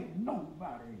need, can't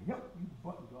nobody help you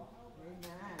but God.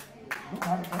 Amen.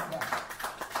 Nobody but God.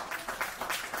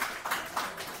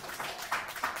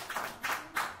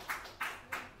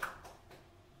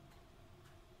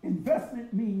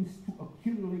 Investment means to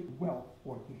accumulate wealth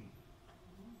or gain.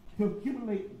 To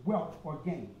accumulate wealth or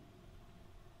gain.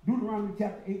 Deuteronomy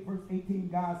chapter 8, verse 18,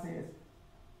 God says,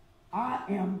 I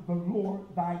am the Lord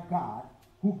thy God,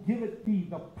 who giveth thee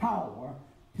the power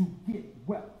to get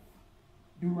wealth.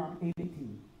 Deuteronomy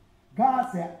 8:18. God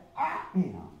said, I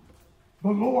am the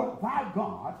Lord thy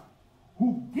God,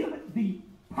 who giveth thee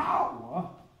power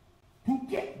to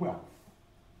get wealth.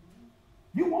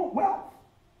 You want wealth?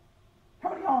 How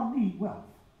many of y'all need wealth?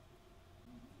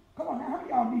 Come on now, how many of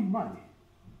y'all need money?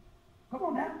 Come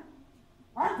on now.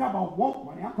 I ain't talking about want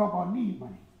money, I'm talking about need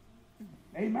money.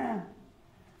 Amen.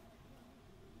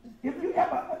 If you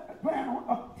ever plan on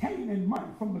obtaining money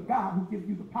from the God who gives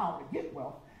you the power to get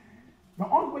wealth, the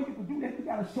only way you can do that, you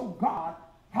got to show God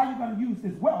how you're going to use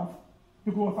this wealth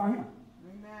to glorify him.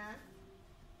 Amen.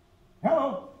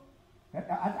 Hello?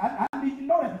 I need you to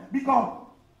know that, because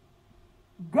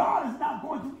God is not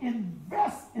going to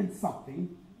invest in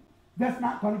something that's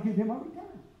not going to give him a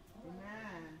return.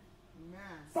 Amen.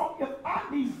 Amen. So if I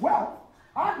need wealth,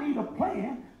 I need a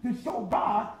plan to show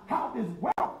God how this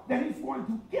wealth that he's going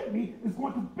to give me is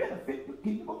going to benefit the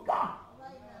kingdom of God.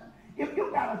 If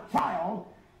you got a child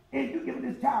and you give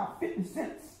this child 50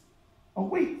 cents a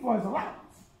week for his allowance,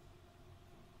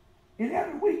 and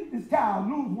every week this child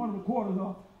lose one of the quarters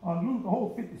or lose the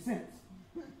whole 50 cents.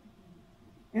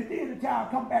 And then the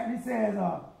child come back and he says,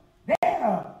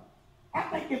 Dad, I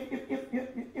think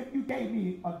if you gave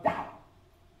me $1,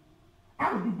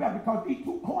 I would do better, because these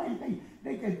 2 coins,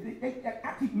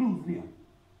 I keep losing them.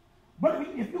 But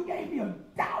if you gave me $1,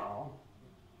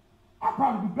 I'd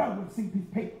probably do better with a single piece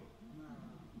of paper.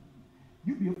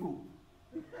 You'd be a fool.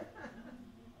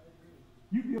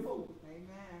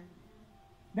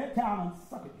 that child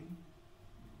unsuckered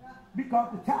you.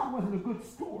 Because the child wasn't a good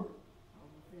steward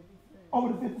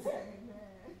over the 50 cents.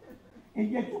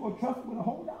 And yet you're going to trust him with a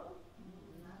whole dollar?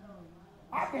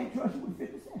 I can't trust you with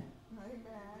 50 cents.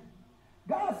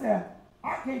 God said,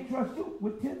 I can't trust you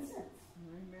with 10 cents.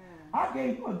 I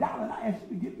gave you $1 and I asked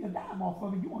you to give me a dime off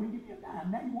of it. You want to give me a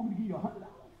dime. Now you want me to give you $100.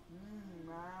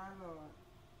 My Lord.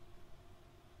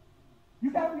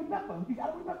 You got to remember. Let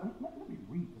me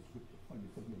read the scripture for you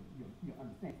so you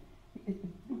understand.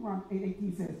 Deuteronomy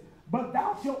 8:18 says, but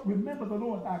thou shalt remember the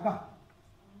Lord thy God.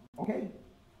 Okay?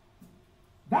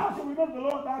 Thou shalt remember the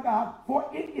Lord thy God, for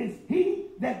it is he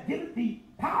that giveth thee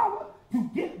power to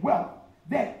get wealth,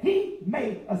 that he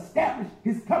may establish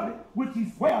his covenant which he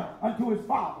sware unto his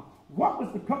fathers. What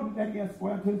was the covenant that he had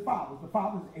swear unto his fathers? The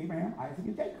fathers, Abraham, Isaac,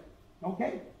 and Jacob.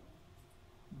 Okay?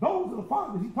 Those are the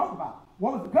fathers he's talking about.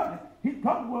 What was the covenant? His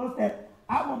covenant was that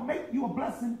I will make you a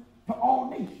blessing to all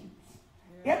nations.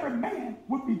 Yeah. Every man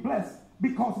would be blessed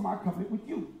because of my covenant with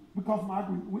you, because of my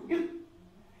agreement with you.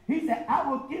 He said, I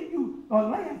will give you a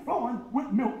land flowing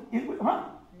with milk and with honey.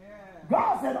 Yeah.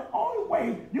 God said, the only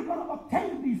way you're going to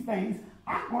obtain these things,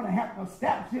 I'm going to have to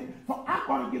establish it. So I'm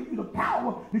going to give you the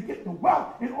power to get the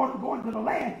wealth in order to go into the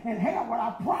land and have what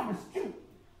I promised you.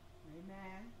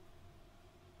 Amen.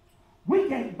 We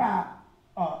can't buy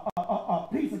a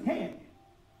piece of candy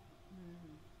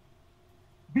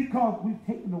because we've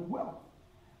taken the wealth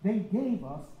they gave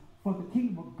us for the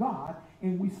kingdom of God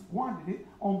and we squandered it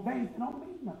on things that don't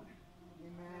mean nothing.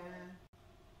 Amen.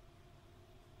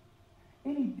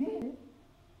 And he did it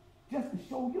just to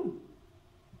show you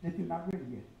that you're not ready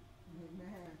yet.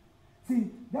 Amen.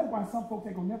 See, that's why some folks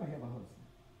ain't gonna never have a husband.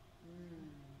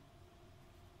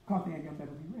 Because they ain't gonna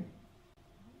never be ready.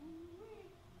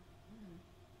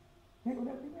 They ain't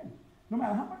gonna never be ready. No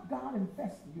matter how much God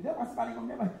invests in you. That's why some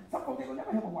folks ain't gonna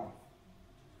never have a wife.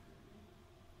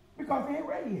 Because they ain't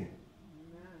ready yet.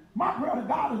 Amen. My prayer to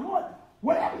God is, Lord,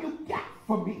 whatever you got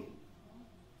for me,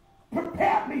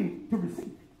 prepare me to receive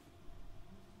it.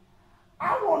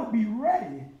 I want to be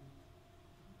ready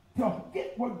to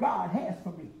get what God has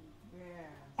for me. Yeah.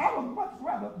 I would much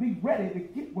rather be ready to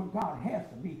get what God has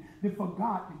for me than for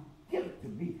God to give it to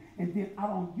me and then I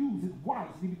don't use it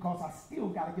wisely because I still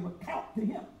got to give account to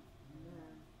him. Yeah.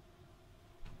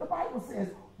 The Bible says,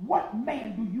 what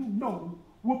man do you know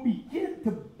will begin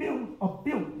to build a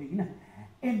building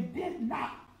and did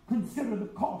not consider the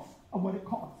cost of what it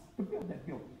costs to build that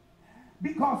building?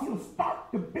 Because he'll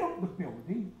start to build the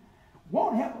building,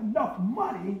 won't have enough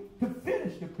money to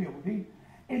finish the building,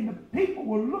 and the people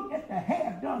will look at the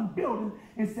half-done building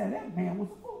and say, that man was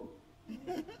a fool.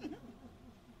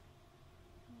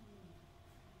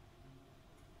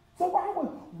 So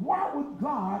why would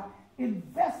God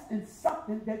invest in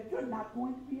something that you're not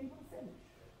going to be able to finish?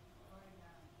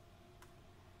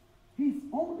 He's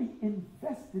only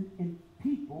invested in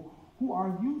people who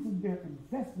are using their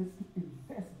investments to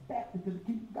invest back into the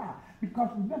kingdom of God. Because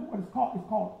remember what it's called? It's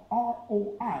called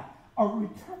ROI, a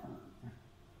return.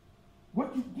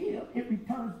 What you give, it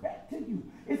returns back to you.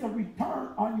 It's a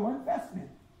return on your investment.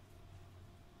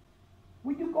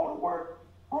 When you go to work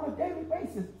on a daily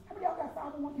basis, how many of y'all got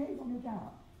 501ks on your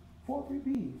job?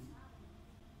 403bs?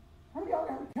 How many of y'all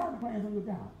got retirement plans on your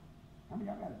job? How many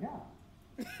of y'all got a job?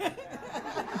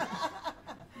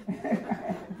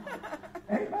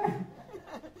 Amen.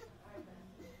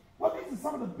 Well, these are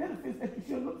some of the benefits that you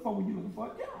should look for when you're looking for a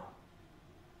job.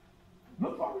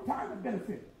 Look for a retirement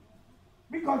benefit.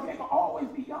 Because you ain't going to always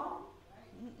be young.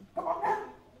 Come on now.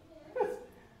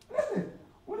 Listen,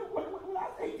 when I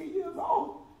was 18 years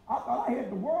old, I thought I had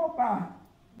the world by,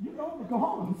 the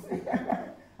cojones.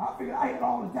 I figured I had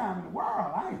all the time in the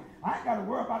world. I ain't got to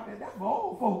worry about that. That's for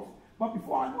old folks. But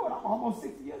before I knew it, I'm almost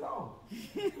 60 years old.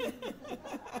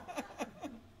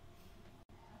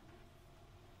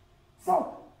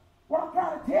 So, what I'm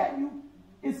trying to tell you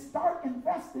is start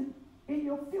investing in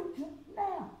your future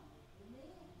now.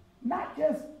 Not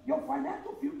just your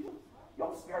financial future,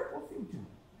 your spiritual future.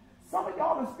 Some of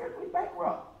y'all are spiritually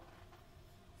bankrupt.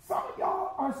 Some of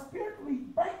y'all are spiritually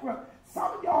bankrupt.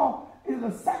 Some of y'all is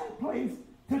the same place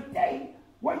today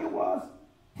where you was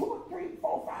 2 or 3,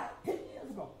 4, 5, 10 years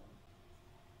ago.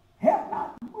 Have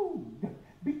not moved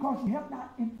because you have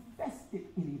not invested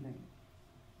anything.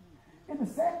 And the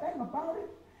sad thing about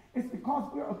it is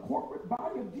because we're a corporate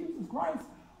body of Jesus Christ,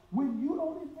 when you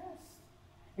don't invest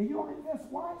and you don't invest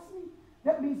wisely,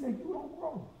 that means that you don't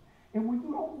grow. And when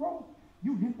you don't grow,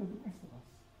 you hinder the rest of us.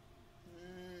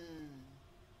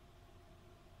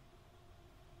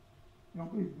 You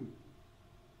don't believe me?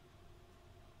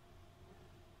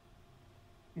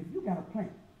 If you got a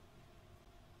plant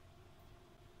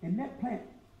and that plant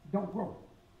don't grow,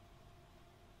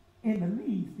 and the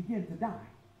leaves begin to die.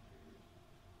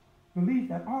 The leaves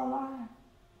that are alive,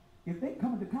 if they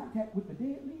come into contact with the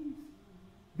dead leaves,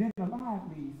 then the live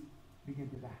leaves begin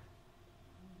to die.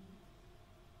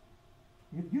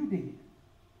 If you did,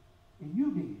 and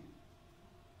you did,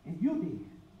 and you did,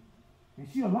 and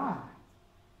she alive,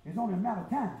 it's only a matter of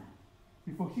time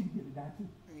before she begin to die too.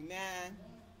 Amen.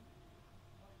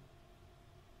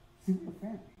 See, we're a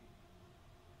family.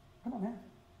 Come on now.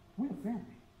 We're a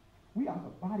family. We are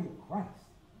the body of Christ.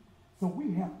 So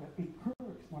we have to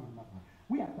encourage one another.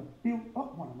 We have to build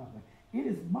up one another. It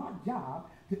is my job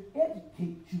to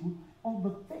educate you on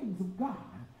the things of God,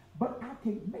 but I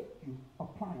can't make you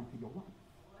apply them to your life.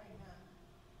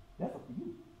 That's up to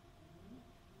you.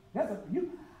 That's up to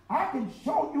you. I can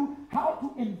show you how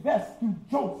to invest through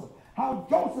Joseph, how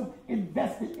Joseph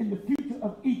invested in the future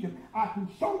of Egypt. I can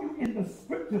show you in the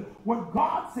scripture when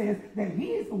God says that he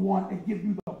is the one that gives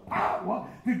you the power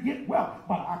to get wealth,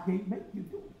 but I can't make you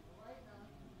do it.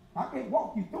 I can't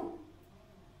walk you through it.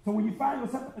 So when you find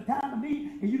yourself at the time of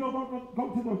need and you don't go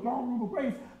to the throne room of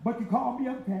grace, but you call me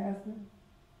up, Pastor.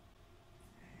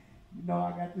 You know,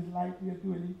 I got this life here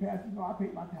doing these pastor. You know, I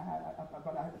paid my tithe,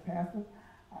 but I had a pastor.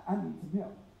 I need some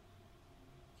help.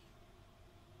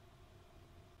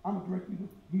 I'm going to direct you to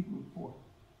Hebrews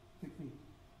 4:16.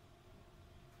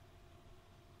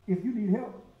 If you need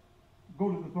help,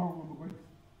 go to the throne room of grace.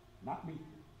 Not me.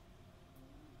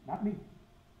 Not me.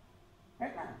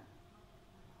 Amen.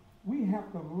 We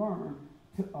have to learn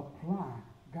to apply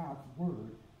God's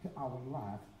word to our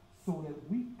lives so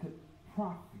that we could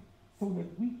profit, so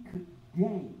that we could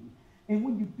gain. And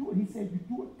when you do it, he says you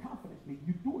do it confidently,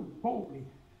 you do it boldly,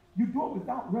 you do it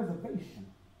without reservation.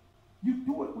 You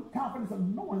do it with confidence of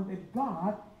knowing that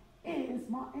God is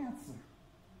my answer.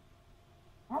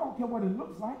 I don't care what it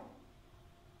looks like.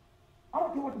 I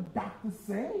don't care what the doctors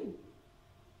say.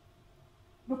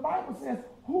 The Bible says,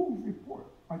 whose report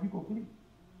are you going to believe?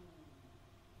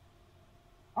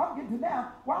 I'm getting to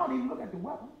now, well, I don't even look at the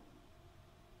weather.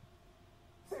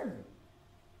 Seriously.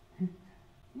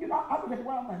 You know, I look at the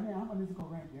weather, I'm like, man, I'm going to just go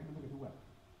right there and look at the weather.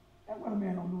 That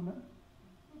weatherman don't know nothing.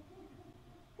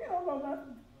 He don't know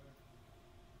nothing.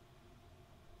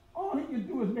 All he can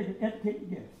do is make an educated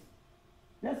guess.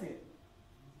 That's it.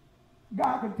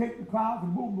 God can take the clouds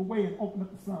and move them away and open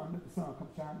up the sun, let the sun come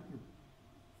shining through.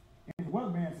 And the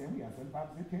weatherman said, we got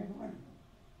 75% chance of rain.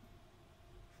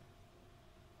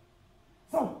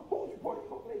 So, whose report are you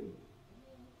going to believe?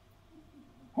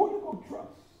 Who are you going to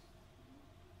trust?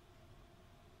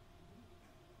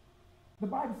 The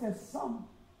Bible says some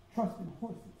trust in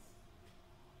horses.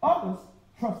 Others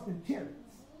trust in chariots.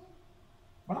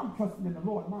 But I'm trusting in the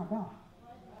Lord my God.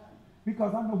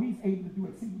 Because I know he's able to do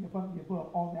exceedingly abundantly above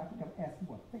all that I could ever ask you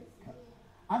or think.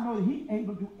 I know that he's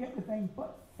able to do everything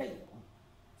but fail.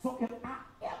 So if I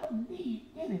ever need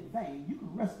anything, you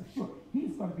can rest assured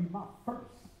he's going to be my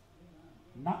first,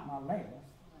 not my last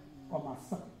or my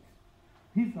second.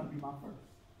 He's going to be my first.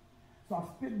 So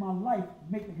I spend my life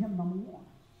making him number one.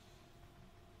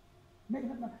 Making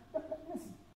him number one.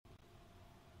 Listen,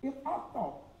 if I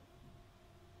thought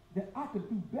that I could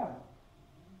do better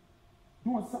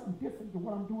doing something different than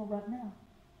what I'm doing right now,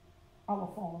 I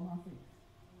will fall on my face.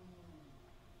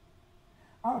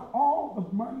 Out of all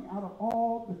the money, out of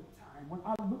all the time, when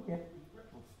I look at it in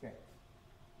retrospect,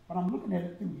 but I'm looking at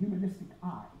it through humanistic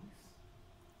eyes,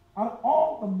 out of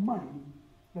all the money,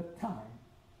 the time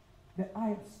that I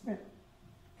have spent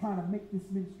trying to make this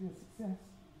ministry a success,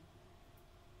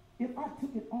 if I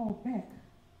took it all back,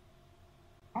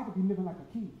 I could be living like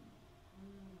a king.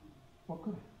 Or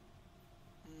could I?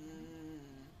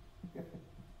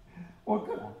 Or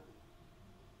could I?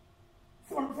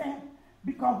 See what I'm saying?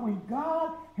 Because when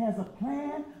God has a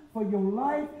plan for your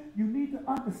life, you need to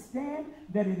understand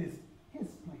that it is his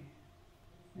plan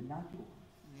and not yours.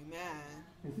 Amen.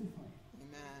 It's his plan.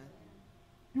 Amen.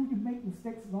 Do you make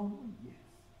mistakes along the way? Yes.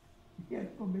 Yeah,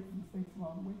 you're going to make some mistakes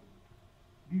along the way.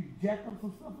 Do you jack up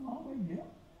some stuff along the way? Yeah.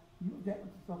 You'll jack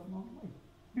up some stuff along the way.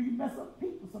 Do you mess up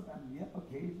people sometimes? Yeah.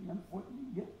 Occasionally,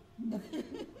 unfortunately, yeah. You mess up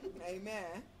people.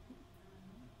 Amen.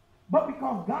 But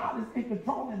because God is in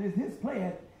control and it's his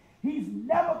plan, he's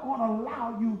never going to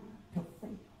allow you to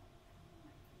fail.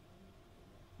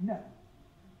 Never.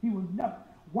 He will never.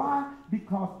 Why?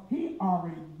 Because he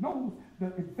already knows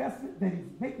the investment that he's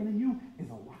making in you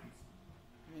is a wise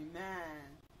one. Amen.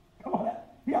 Come on.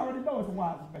 He already knows it's a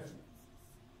wise investment.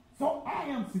 So I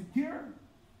am secure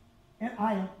and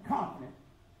I am confident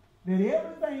that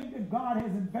everything that God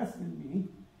has invested in me,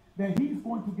 that he's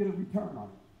going to get a return on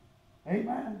it.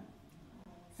 Amen.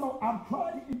 So I'm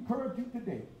trying to encourage you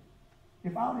today.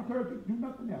 If I don't encourage you to do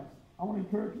nothing else, I want to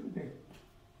encourage you today.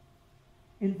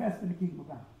 Invest in the kingdom of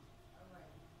God.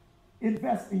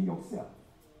 Invest in yourself.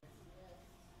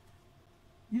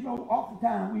 You know,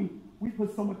 oftentimes we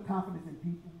put so much confidence in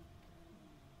people.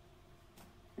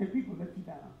 And people let you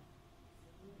down.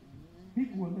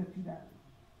 People will let you down.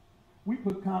 We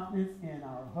put confidence in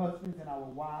our husbands and our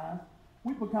wives.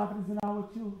 We put confidence in our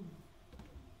children.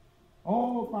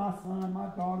 Oh, my son, my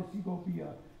daughter, she gonna be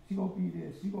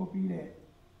this, she gonna be that.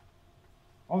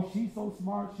 Oh, she's so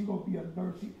smart, she gonna be a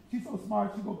nurse. She's so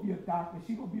smart, she gonna be a doctor.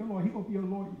 She gonna be a lawyer. He gonna be a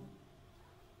lawyer.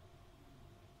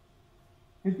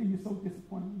 And then you're so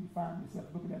disappointed when you find yourself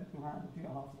looking at it behind the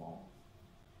jailhouse walls.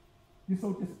 You're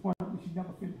so disappointed when she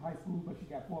never finished high school, but she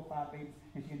got 4 or 5 babies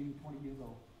and she ain't even 20 years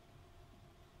old.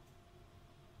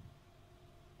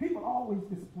 People always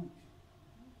disappoint you.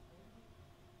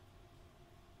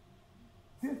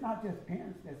 See, it's not just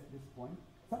parents that's disappointed.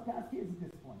 Sometimes kids are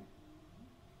disappointed.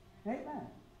 Amen.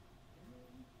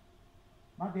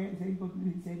 My dad said he's going to do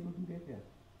this, he said he's going to do that there.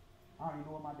 I don't even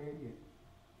know what my dad did.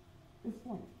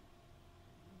 Disappointed.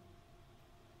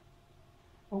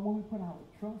 But when we put our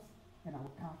trust and our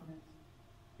confidence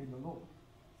in the Lord,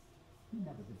 he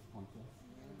never disappoints us.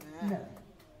 Amen. Never.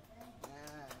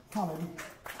 Yes. Hallelujah.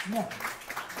 Never.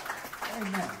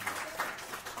 Amen.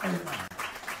 Amen.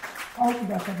 I hope you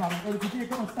got somebody.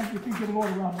 Come on, stand your feet, give the Lord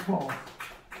a round of applause.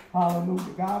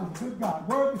 Hallelujah. God is a good God.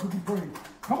 Worthy to be praised.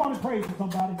 Come on and praise for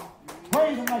somebody.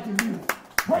 Praise him like you mean it.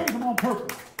 Praise him on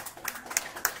purpose.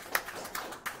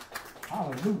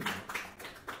 Hallelujah.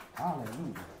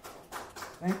 Hallelujah.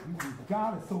 Thank you, Jesus.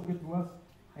 God is so good to us.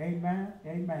 Amen.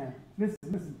 Amen.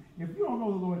 Listen. If you don't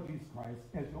know the Lord Jesus Christ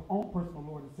as your own personal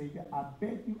Lord and Savior, I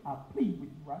beg you, I plead with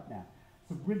you right now,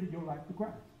 surrender your life to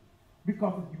Christ.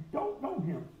 Because if you don't know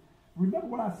him, remember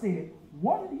what I said,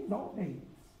 one of these old days,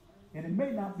 and it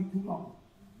may not be too long,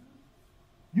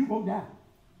 you go die.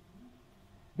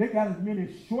 They got as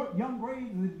many short, young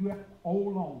graves as you have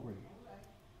old, long graves.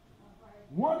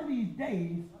 One of these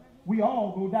days, we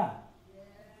all go die.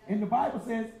 And the Bible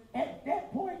says, at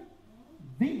that point,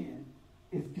 then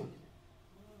is judgment.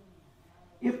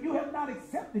 If you have not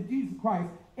accepted Jesus Christ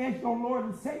as your Lord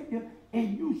and Savior,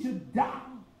 and you should die,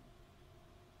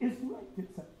 it's too late to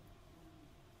accept.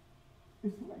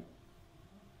 It's too late.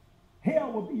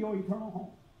 Hell will be your eternal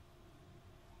home.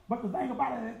 But the thing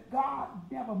about it is God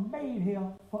never made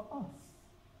hell for us.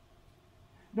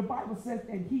 The Bible says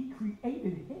that he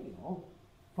created hell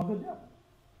for the devil.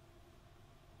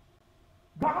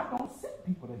 God don't send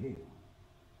people to hell.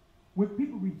 When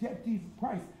people reject Jesus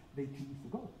Christ, they choose to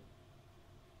go.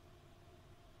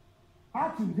 I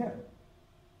choose heaven.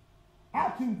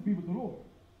 I choose to be with the Lord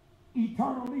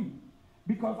eternally,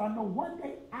 because I know one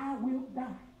day I will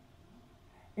die.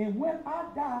 And when I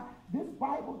die, this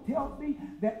Bible tells me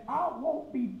that I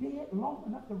won't be dead long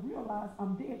enough to realize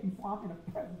I'm dead before I'm in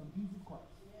the presence of Jesus Christ.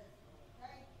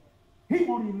 He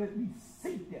won't even let me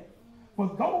see death. For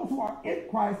those who are in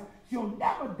Christ shall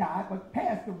never die, but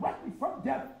pass directly from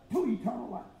death to eternal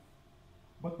life.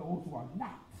 But those who are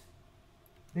not,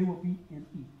 they will be in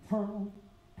eternal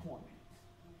torment.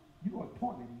 You know what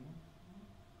torment is?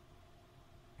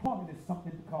 Torment is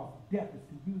something because death is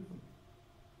too good for you.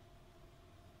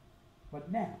 But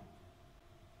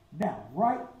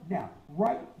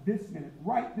right this minute,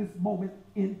 right this moment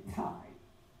in time,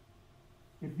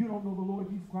 if you don't know the Lord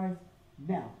Jesus Christ,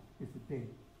 now is the day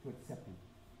to accept him.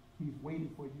 He's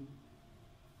waiting for you.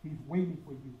 He's waiting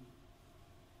for you.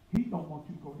 He don't want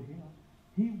you to go to hell.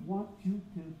 He wants you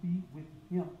to be with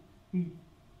him. He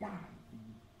died for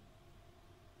you.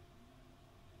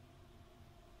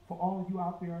 For all of you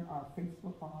out there on our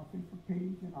Facebook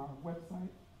page and our website,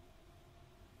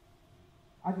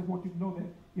 I just want you to know that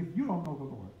if you don't know the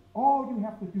Lord, all you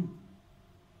have to do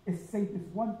is say this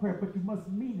one prayer, but you must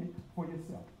mean it for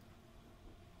yourself.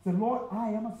 Say, Lord, I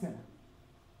am a sinner,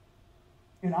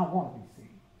 and I want to be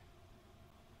saved.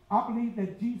 I believe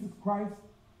that Jesus Christ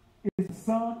is the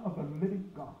Son of the living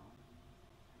God.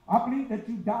 I believe that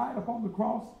you died upon the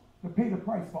cross to pay the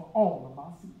price for all of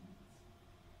my sins.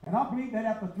 And I believe that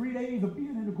after 3 days of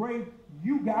being in the grave,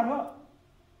 you got up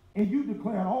and you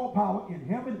declared all power in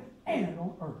heaven and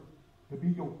on earth to be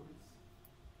yours.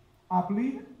 I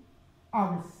believe it,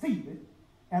 I receive it,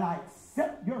 and I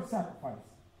accept your sacrifice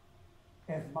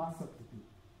as my substitute.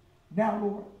 Now,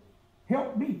 Lord,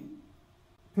 help me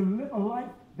to live a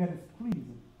life that is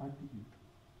pleasing unto you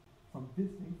from this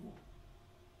day forth.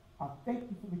 I thank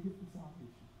you for the gift of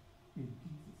salvation. In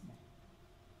Jesus'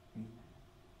 name,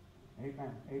 amen.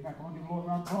 Amen. Amen. Come on, give the Lord a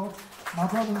round of applause. My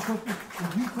brothers and sisters,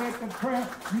 if you prayed that prayer,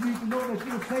 you need to know that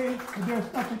you're saved, and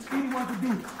there's nothing anyone can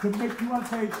do to make you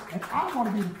unsaved. And I want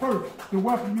to be the first to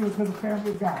welcome you into the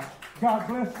family of God. God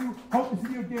bless you. Hope to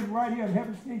see you again right here at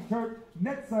Heaven State Church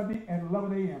next Sunday at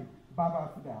 11 a.m. Bye-bye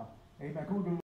for now. Amen. Come on,